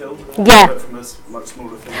also killed. Yeah. But from a much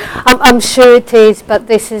smaller figure. I'm sure it is, but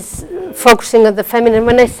this is focusing on the feminine.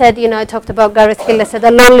 When I said, I talked about Gareth Hill, I said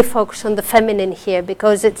I'll only focus on the feminine here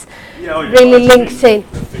because it's really links in.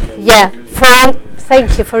 Yeah,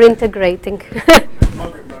 thank you for integrating.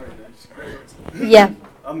 Margaret Murray, she's great. Yeah.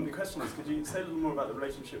 The question is, could you say a little more about the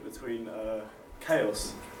relationship between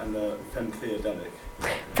chaos and the femtheogenic?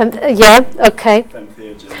 Yeah, okay.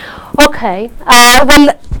 Femtheogenic. Okay.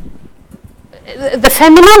 Well, the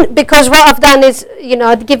feminine, because what I've done is,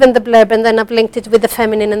 I've given the blurb and then I've linked it with the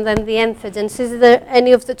feminine and then the entheogens. Is there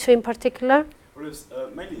any of the two in particular? Well, it's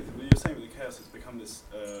mainly, you're saying with the chaos has become this,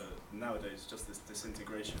 nowadays, just this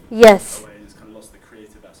disintegration. Yes. Away, and it's kind of lost the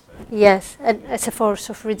creative aspect. Yes, and as a force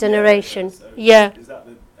of regeneration. So Yeah. Is that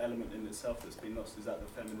the element in itself that's been lost? Is that the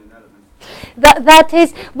feminine element? That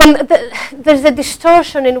is, well, there's a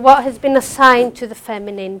distortion in what has been assigned to the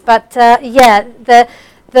feminine, but yeah, the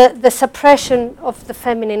suppression of the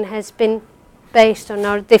feminine has been based on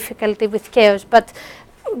our difficulty with chaos, but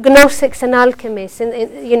Gnostics and alchemists,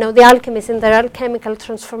 the alchemists in their alchemical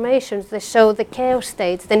transformations, they show the chaos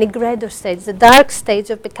states, the nigredo states, the dark states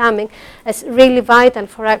of becoming as really vital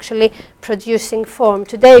for actually producing form.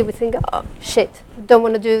 Today we think, oh shit, don't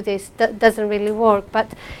want to do this, that doesn't really work,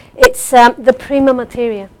 but it's the prima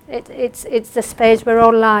materia. It's the space where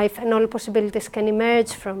all life and all possibilities can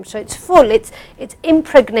emerge from. So it's full, it's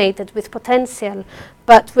impregnated with potential,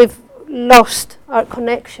 but we've lost our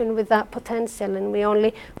connection with that potential and we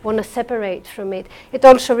only want to separate from it. It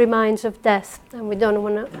also reminds of death and we don't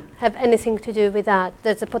want to have anything to do with that.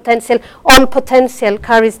 There's a potential, all potential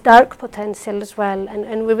carries dark potential as well,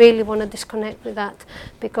 and we really want to disconnect with that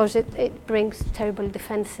because it brings terrible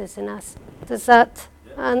defenses in us. Does that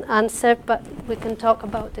answer? But we can talk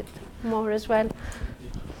about it more as well.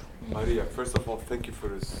 Maria, first of all, thank you for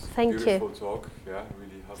this beautiful talk. Yeah,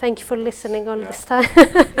 really helpful. Thank you for listening all this time.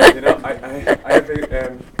 I have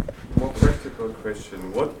a more practical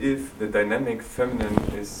question. What if the dynamic feminine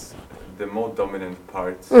is the more dominant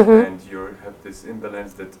part and you have this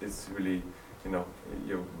imbalance that is really,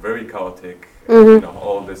 you're very chaotic,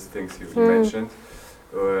 all these things you mentioned.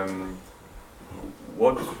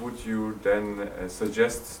 What would you then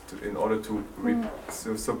suggest in order to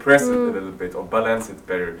suppress it a little bit or balance it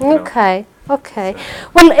better? Okay.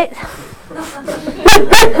 Well,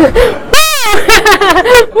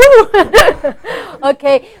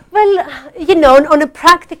 okay. Well, on a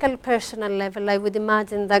practical, personal level, I would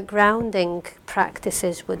imagine that grounding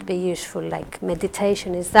practices would be useful, like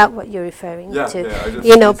meditation. Is that what you're referring to?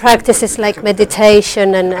 Yeah, practices like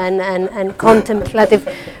meditation and contemplative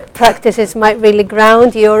practices might really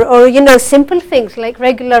ground you, or simple things like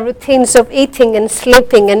regular routines of eating and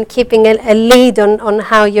sleeping and keeping a lead on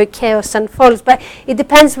how your chaos unfolds. But it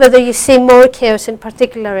depends whether you see more chaos in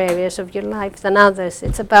particular areas of your life than others.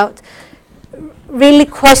 It's about really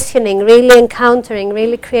questioning, really encountering,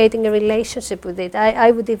 really creating a relationship with it.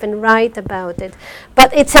 I would even write about it.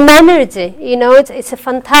 But it's an energy, it's a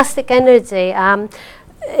fantastic energy.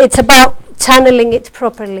 It's about channeling it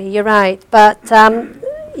properly, you're right. But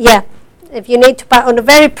yeah, if you need to, on a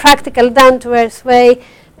very practical, down-to-earth way,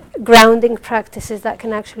 grounding practices that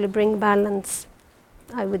can actually bring balance,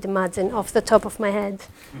 I would imagine, off the top of my head.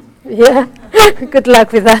 Yeah, good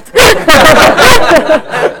luck with that.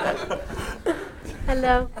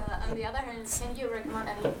 Hello. On the other hand, can you recommend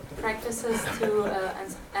any practices to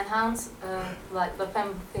enhance like the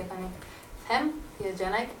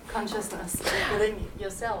femtheogenic consciousness within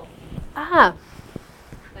yourself?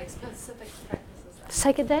 Like specific practices.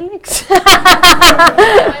 Psychedelics?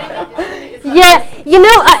 Yeah,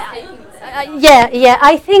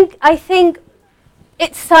 I think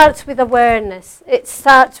it starts with awareness. It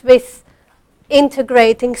starts with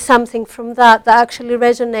integrating something from that actually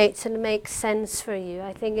resonates and makes sense for you.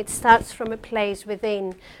 I think it starts from a place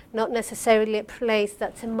within, not necessarily a place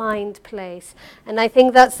that's a mind place. And I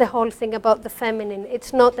think that's the whole thing about the feminine.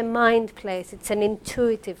 It's not a mind place, it's an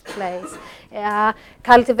intuitive place.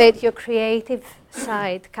 Cultivate your creative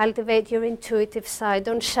side, cultivate your intuitive side.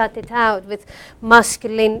 Don't shut it out with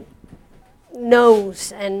masculine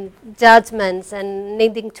no's and judgments and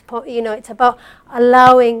needing to, it's about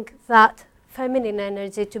allowing that feminine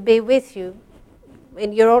energy to be with you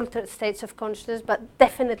in your altered states of consciousness, but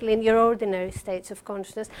definitely in your ordinary states of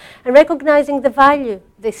consciousness, and recognizing the value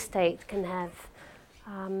this state can have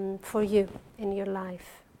for you in your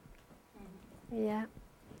life. Yeah.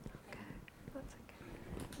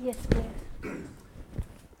 Yes, please.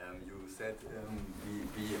 You said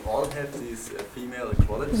we all have these female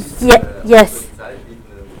qualities. Yes. Inside,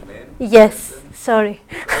 even men. Yes. Sorry.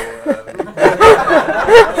 So, my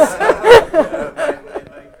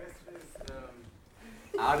question is,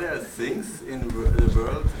 are there things in the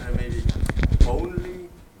world maybe only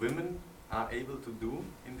women are able to do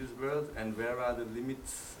in this world, and where are the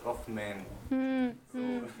limits of men?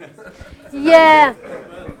 Yeah.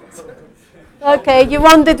 Okay, you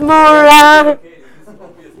wanted more. Okay, this is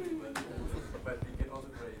obviously, but we can also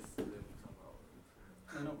raise them somehow.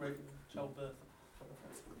 They're not ready for childbirth.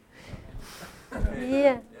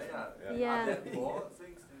 Yeah. Yeah. Are there more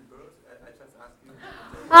things in birth? I just asked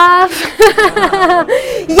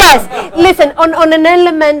you. Yes, listen, on an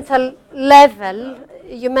elemental level,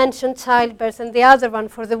 you mentioned childbirth, and the other one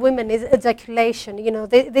for the women is ejaculation. You know,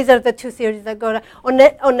 these are the two theories that go on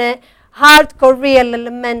a hardcore, real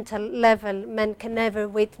elemental level. Men can never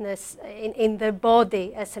witness in their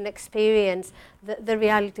body as an experience the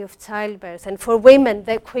reality of childbirth. And for women,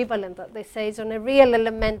 the equivalent that they say is on a real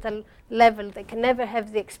elemental level. They can never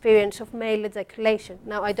have the experience of male ejaculation.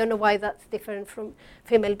 Now, I don't know why that's different from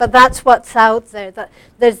female, but that's what's out there. That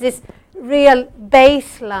there's this real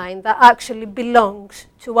baseline that actually belongs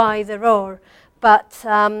to either or. But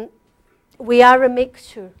we are a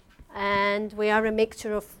mixture, and we are a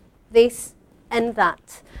mixture of this and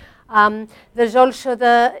that. There's also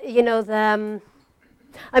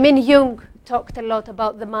Jung talked a lot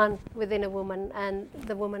about the man within a woman and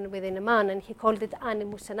the woman within a man, and he called it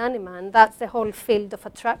animus and anima, and that's the whole field of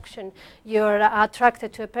attraction. You're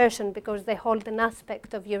attracted to a person because they hold an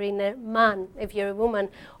aspect of your inner man, if you're a woman,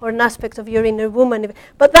 or an aspect of your inner woman.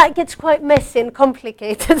 But that gets quite messy and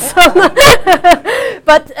complicated.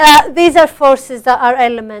 But these are forces that are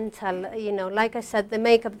elemental. You know, like I said, they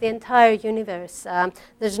make up the entire universe.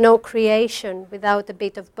 There's no creation without a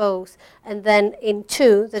bit of both. And then in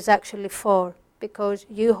two, there's actually four, because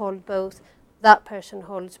you hold both, that person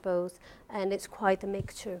holds both, and it's quite a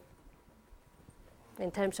mixture in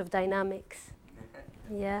terms of dynamics.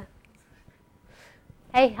 Yeah.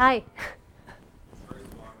 Hey, hi. First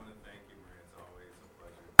of all, I want to thank you, Maria. It's always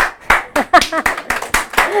a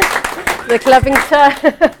pleasure. The clapping chair.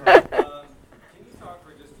 Can you talk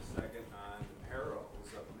for just a second on the perils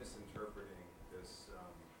of misinterpreting this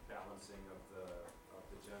balancing of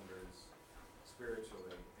the genders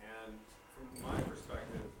spiritually? And from my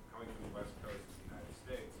perspective, coming from the West Coast of the United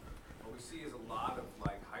States, what we see is a lot of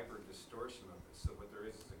hyper distortion of this. So what there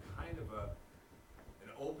is a kind of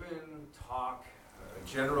an open talk, a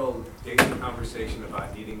general daily conversation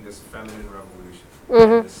about needing this feminine revolution,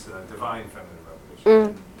 this divine feminine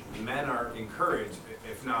revolution. Men are encouraged,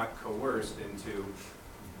 if not coerced, into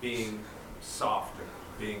being softer,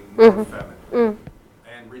 being more feminine.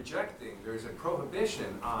 And rejecting, there's a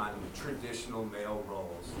prohibition on traditional male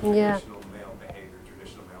roles, traditional male behavior,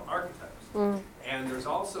 traditional male archetypes. And there's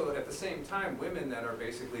also, at the same time, women that are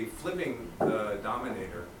basically flipping the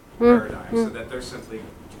dominator paradigm, so that they're simply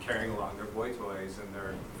carrying along their boy toys and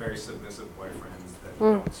their very submissive boyfriends that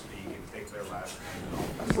don't speak and take their last name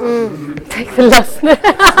and all this. Take the last name.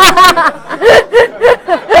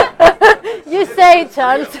 You say it,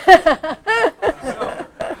 Charles. So,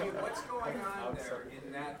 what's going on there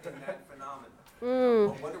in that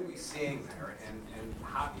phenomenon? What are we seeing there, and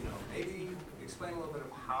how, maybe explain a little bit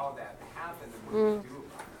of how that happened and what do we do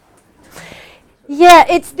about it? Yeah,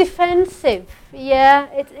 it's defensive. Yeah,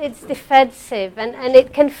 it's defensive, and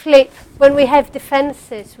it can flip. When we have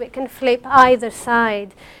defenses, we can flip either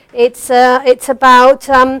side. It's about.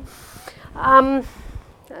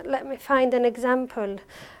 Let me find an example.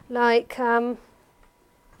 Like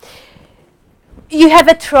you have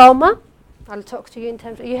a trauma. I'll talk to you in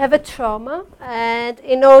terms of you have a trauma, and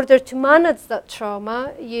in order to manage that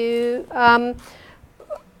trauma, you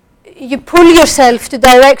pull yourself to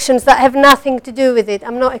directions that have nothing to do with it.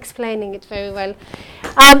 I'm not explaining it very well.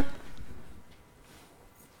 It's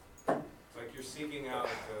like you're seeking out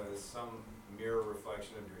some mirror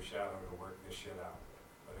reflection of your shadow to work this shit out.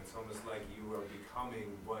 But it's almost like you are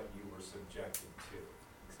becoming what you were subjected to.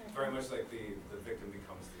 Exactly. Very much like the victim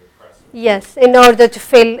becomes the oppressor. Yes, in order to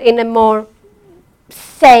feel in a more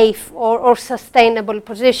safe or sustainable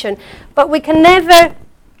position. But we can never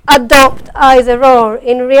adopt either or.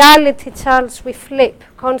 In reality, Charles, we flip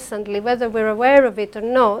constantly, whether we're aware of it or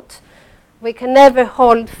not. We can never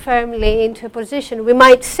hold firmly into a position. We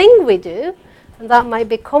might think we do, and that might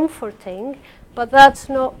be comforting, but that's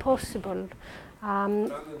not possible. On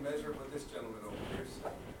the measure of what this gentleman over here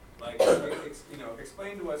said, like,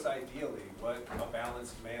 explain to us ideally what a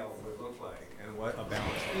balanced male would look like, and and what a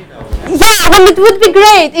balanced female Yeah, well, it would be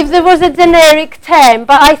great if there was a generic term,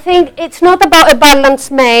 but I think it's not about a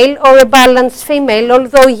balanced male or a balanced female,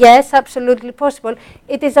 although yes, absolutely possible.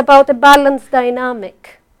 It is about a balanced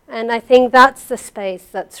dynamic. And I think that's the space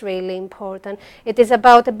that's really important. It is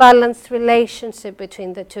about a balanced relationship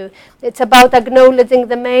between the two. It's about acknowledging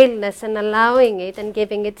the maleness and allowing it and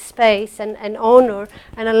giving it space and honor,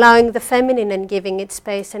 and allowing the feminine and giving it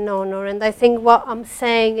space and honor. And I think what I'm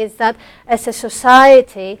saying is that as a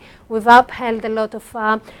society, we've upheld a lot of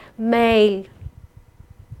male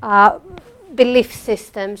belief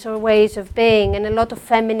systems or ways of being, and a lot of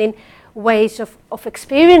feminine ways of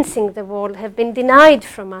experiencing the world have been denied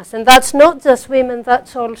from us. And that's not just women,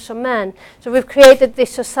 that's also men. So we've created these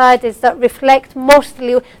societies that reflect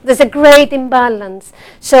mostly, there's a great imbalance.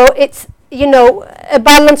 So it's, you know, a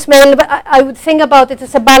balanced male, but I would think about it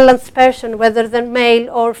as a balanced person, whether they're male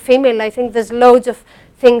or female. I think there's loads of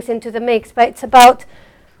things into the mix, but it's about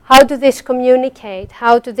how do this communicate,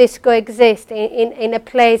 how do this coexist in a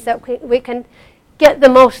place that we can get the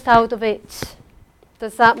most out of it.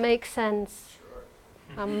 Does that make sense? Sure.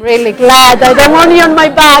 I'm really glad. I don't want you on my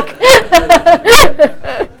back.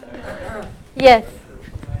 Yes.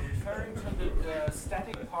 Referring to the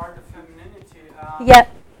static part of femininity, Yeah.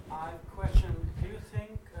 I question, do you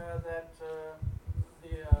think that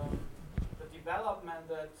the development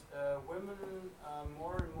that women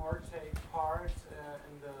more and more take part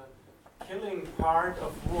in the killing part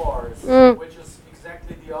of wars, which is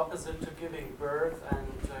exactly the opposite to giving birth and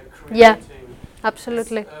creating,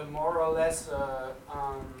 absolutely. More or less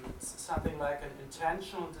something like an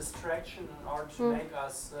intentional distraction in order to make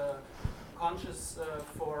us conscious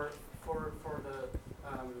for the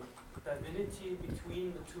divinity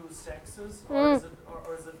between the two sexes, or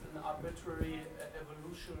is it an arbitrary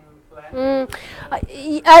evolution plan?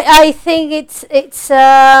 I think it's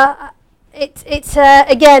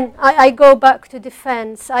again, I go back to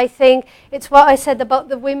defense. I think it's what I said about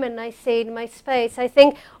the women I see in my space. I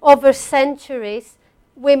think over centuries,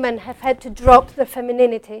 women have had to drop their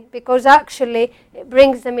femininity because actually it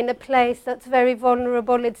brings them in a place that's very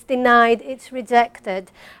vulnerable, it's denied, it's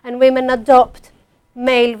rejected, and women adopt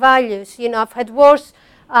male values. You know, I've had worse,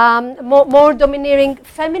 more domineering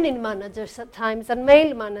feminine managers at times than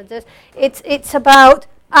male managers. It's about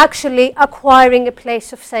actually acquiring a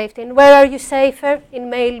place of safety. And where are you safer? In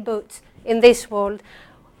male boots in this world.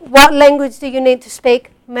 What language do you need to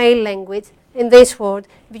speak? Male language in this world.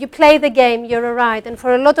 If you play the game, you're alright. And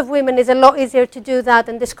for a lot of women, it's a lot easier to do that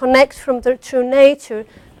and disconnect from their true nature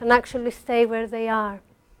and actually stay where they are.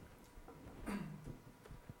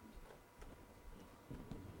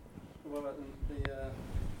 What about the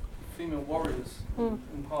female warriors in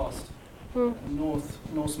the past?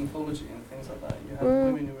 Norse mythology and things like that. You had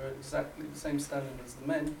women who were exactly the same standard as the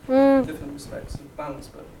men, in different respects of balance,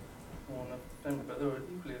 but more feminine, but they were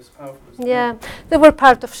equally as powerful as the men. They were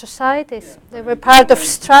part of societies. Yeah. They were part of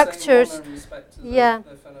structures. Same honor and respect as Yeah.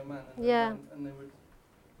 their fellow man, and they would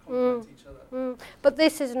complement each other. But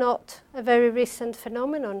this is not a very recent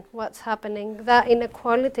phenomenon, what's happening. That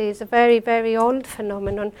inequality is a very, very old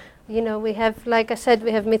phenomenon. You know, we have, like I said,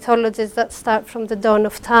 we have mythologies that start from the dawn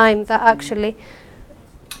of time that actually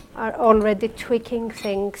are already tweaking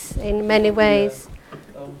things in many ways.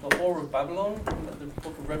 The Whore of Babylon, that the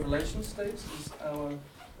Book of Revelation states, is our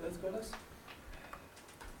earth goddess.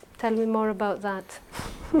 Tell me more about that.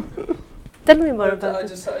 Tell me more about I that.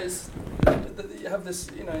 just you have this,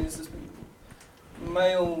 you know, it's this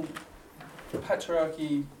male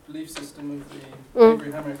patriarchy belief system of the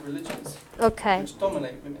Abrahamic religions, which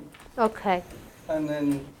dominate women. Okay. And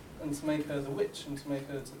to make her the witch and to make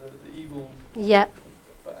her to the evil. Yeah.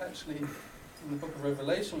 But actually, in the Book of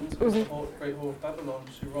Revelations, the Great Whore of Babylon,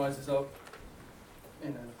 she rises up. You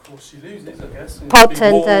know, of course, she loses, I guess.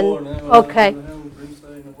 Potent okay.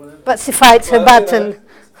 But she fights her battle.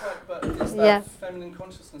 But it's that feminine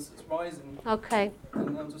consciousness that's rising. Okay.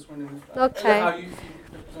 And I'm just wondering if Okay. how you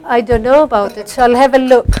I don't know about it, so I'll have a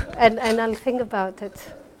look and I'll think about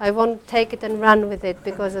it. I won't take it and run with it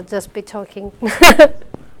because I'll just be talking.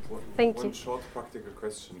 Thank you. One short practical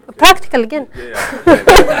question. Okay. Practical again? Yeah.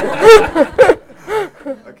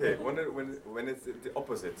 Okay. Okay. When it's the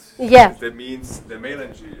opposite. Yeah. That means the male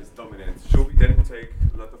energy is dominant. Should we then take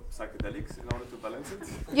a lot of psychedelics in order to balance it?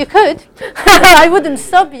 You could. I wouldn't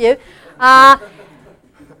stop you.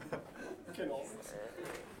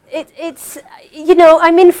 It's, you know,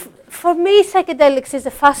 I mean, for me, psychedelics is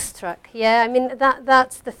a fast track. Yeah, I mean,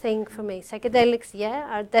 that's the thing for me. Psychedelics,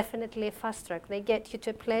 are definitely a fast track. They get you to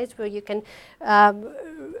a place where you can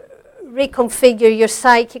reconfigure your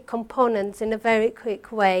psychic components in a very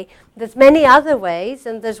quick way. There's many other ways,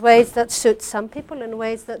 and there's ways that suit some people and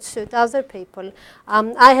ways that suit other people.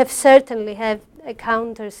 I have certainly had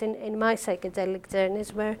encounters in my psychedelic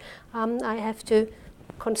journeys where I have to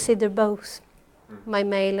consider both my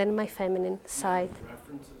male and my feminine side.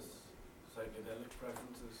 Preferences, psychedelic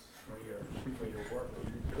preferences for your work,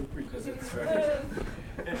 because it's very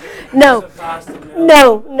No,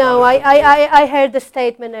 I heard the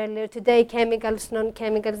statement earlier today, chemicals,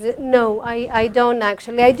 non-chemicals. No, I don't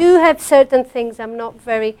actually. I do have certain things I'm not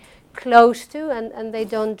very close to, and they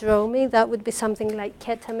don't draw me. That would be something like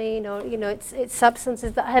ketamine, or, you know, it's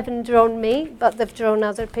substances that haven't drawn me, but they've drawn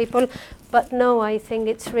other people. But no, I think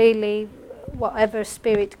it's really whatever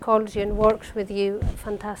spirit calls you and works with you,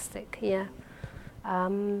 fantastic, yeah.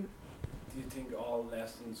 Do you think all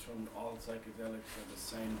lessons from all psychedelics are the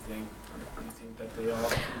same thing? Do you think that they all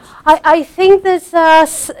teach? I think there's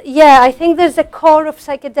I think there's a core of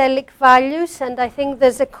psychedelic values, and I think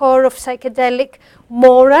there's a core of psychedelic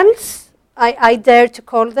morals. I dare to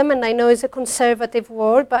call them, and I know it's a conservative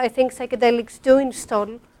word, but I think psychedelics do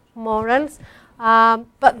install morals.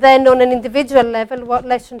 But then on an individual level, what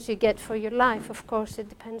lessons you get for your life, of course, it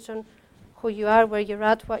depends on who you are, where you're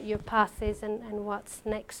at, what your path is, and what's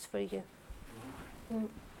next for you.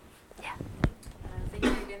 Yeah. Thank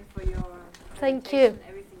you again for your Thank you.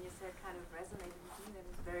 Everything you said kind of resonated with me. That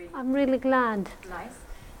was very I'm really glad. nice.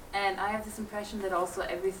 And I have this impression that also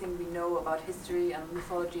everything we know about history and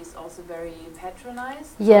mythology is also very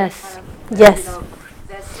patronized. Yes. So kind of, Yes. You know,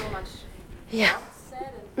 there's so much Yeah.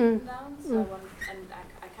 said and written down. So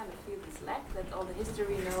I kind of feel this lack that all the history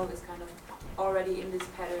we know is kind of already in this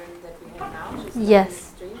pattern that we have now, just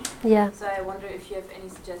Yes. stream. Yeah. So I wonder if you have any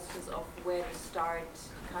suggestions of where to start,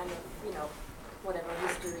 kind of, you know, whatever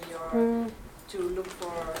history, or to look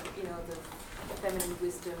for, you know, the feminine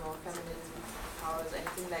wisdom or feminine powers,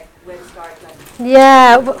 anything, like where to start, like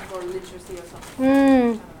for literacy or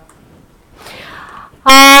something.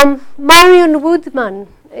 I don't know. Marion Woodman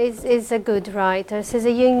is a good writer. She's a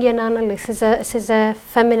Jungian analyst. She's a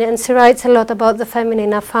feminine, and she writes a lot about the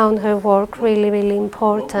feminine. I found her work really, really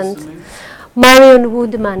important. What was the name? Marion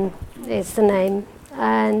Woodman is the name,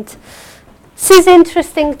 and she's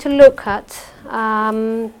interesting to look at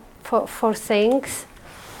for things.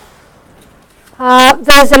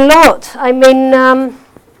 There's a lot. I mean,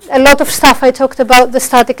 a lot of stuff I talked about, the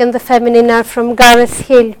static and the feminine, are from Gareth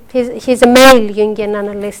Hill. He's a male Jungian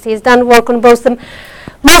analyst. He's done work on both the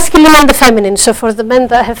masculine and the feminine. So for the men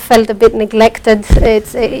that have felt a bit neglected,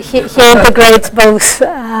 he integrates both.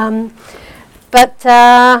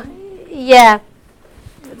 Yeah,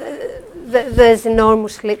 there's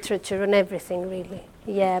enormous literature on everything, really.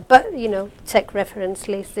 Yeah, but, you know, check reference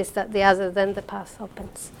list, this, that, the other, then the path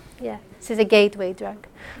opens. Yeah, this is a gateway drug.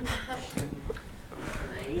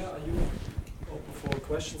 Yeah, are you open for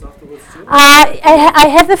questions afterwards too? I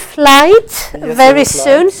have a flight very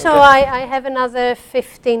soon, flight? so Okay. I have another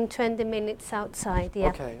 15-20 minutes outside. Yeah.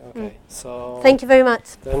 Okay. So Thank you very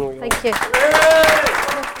much. then we Thank you.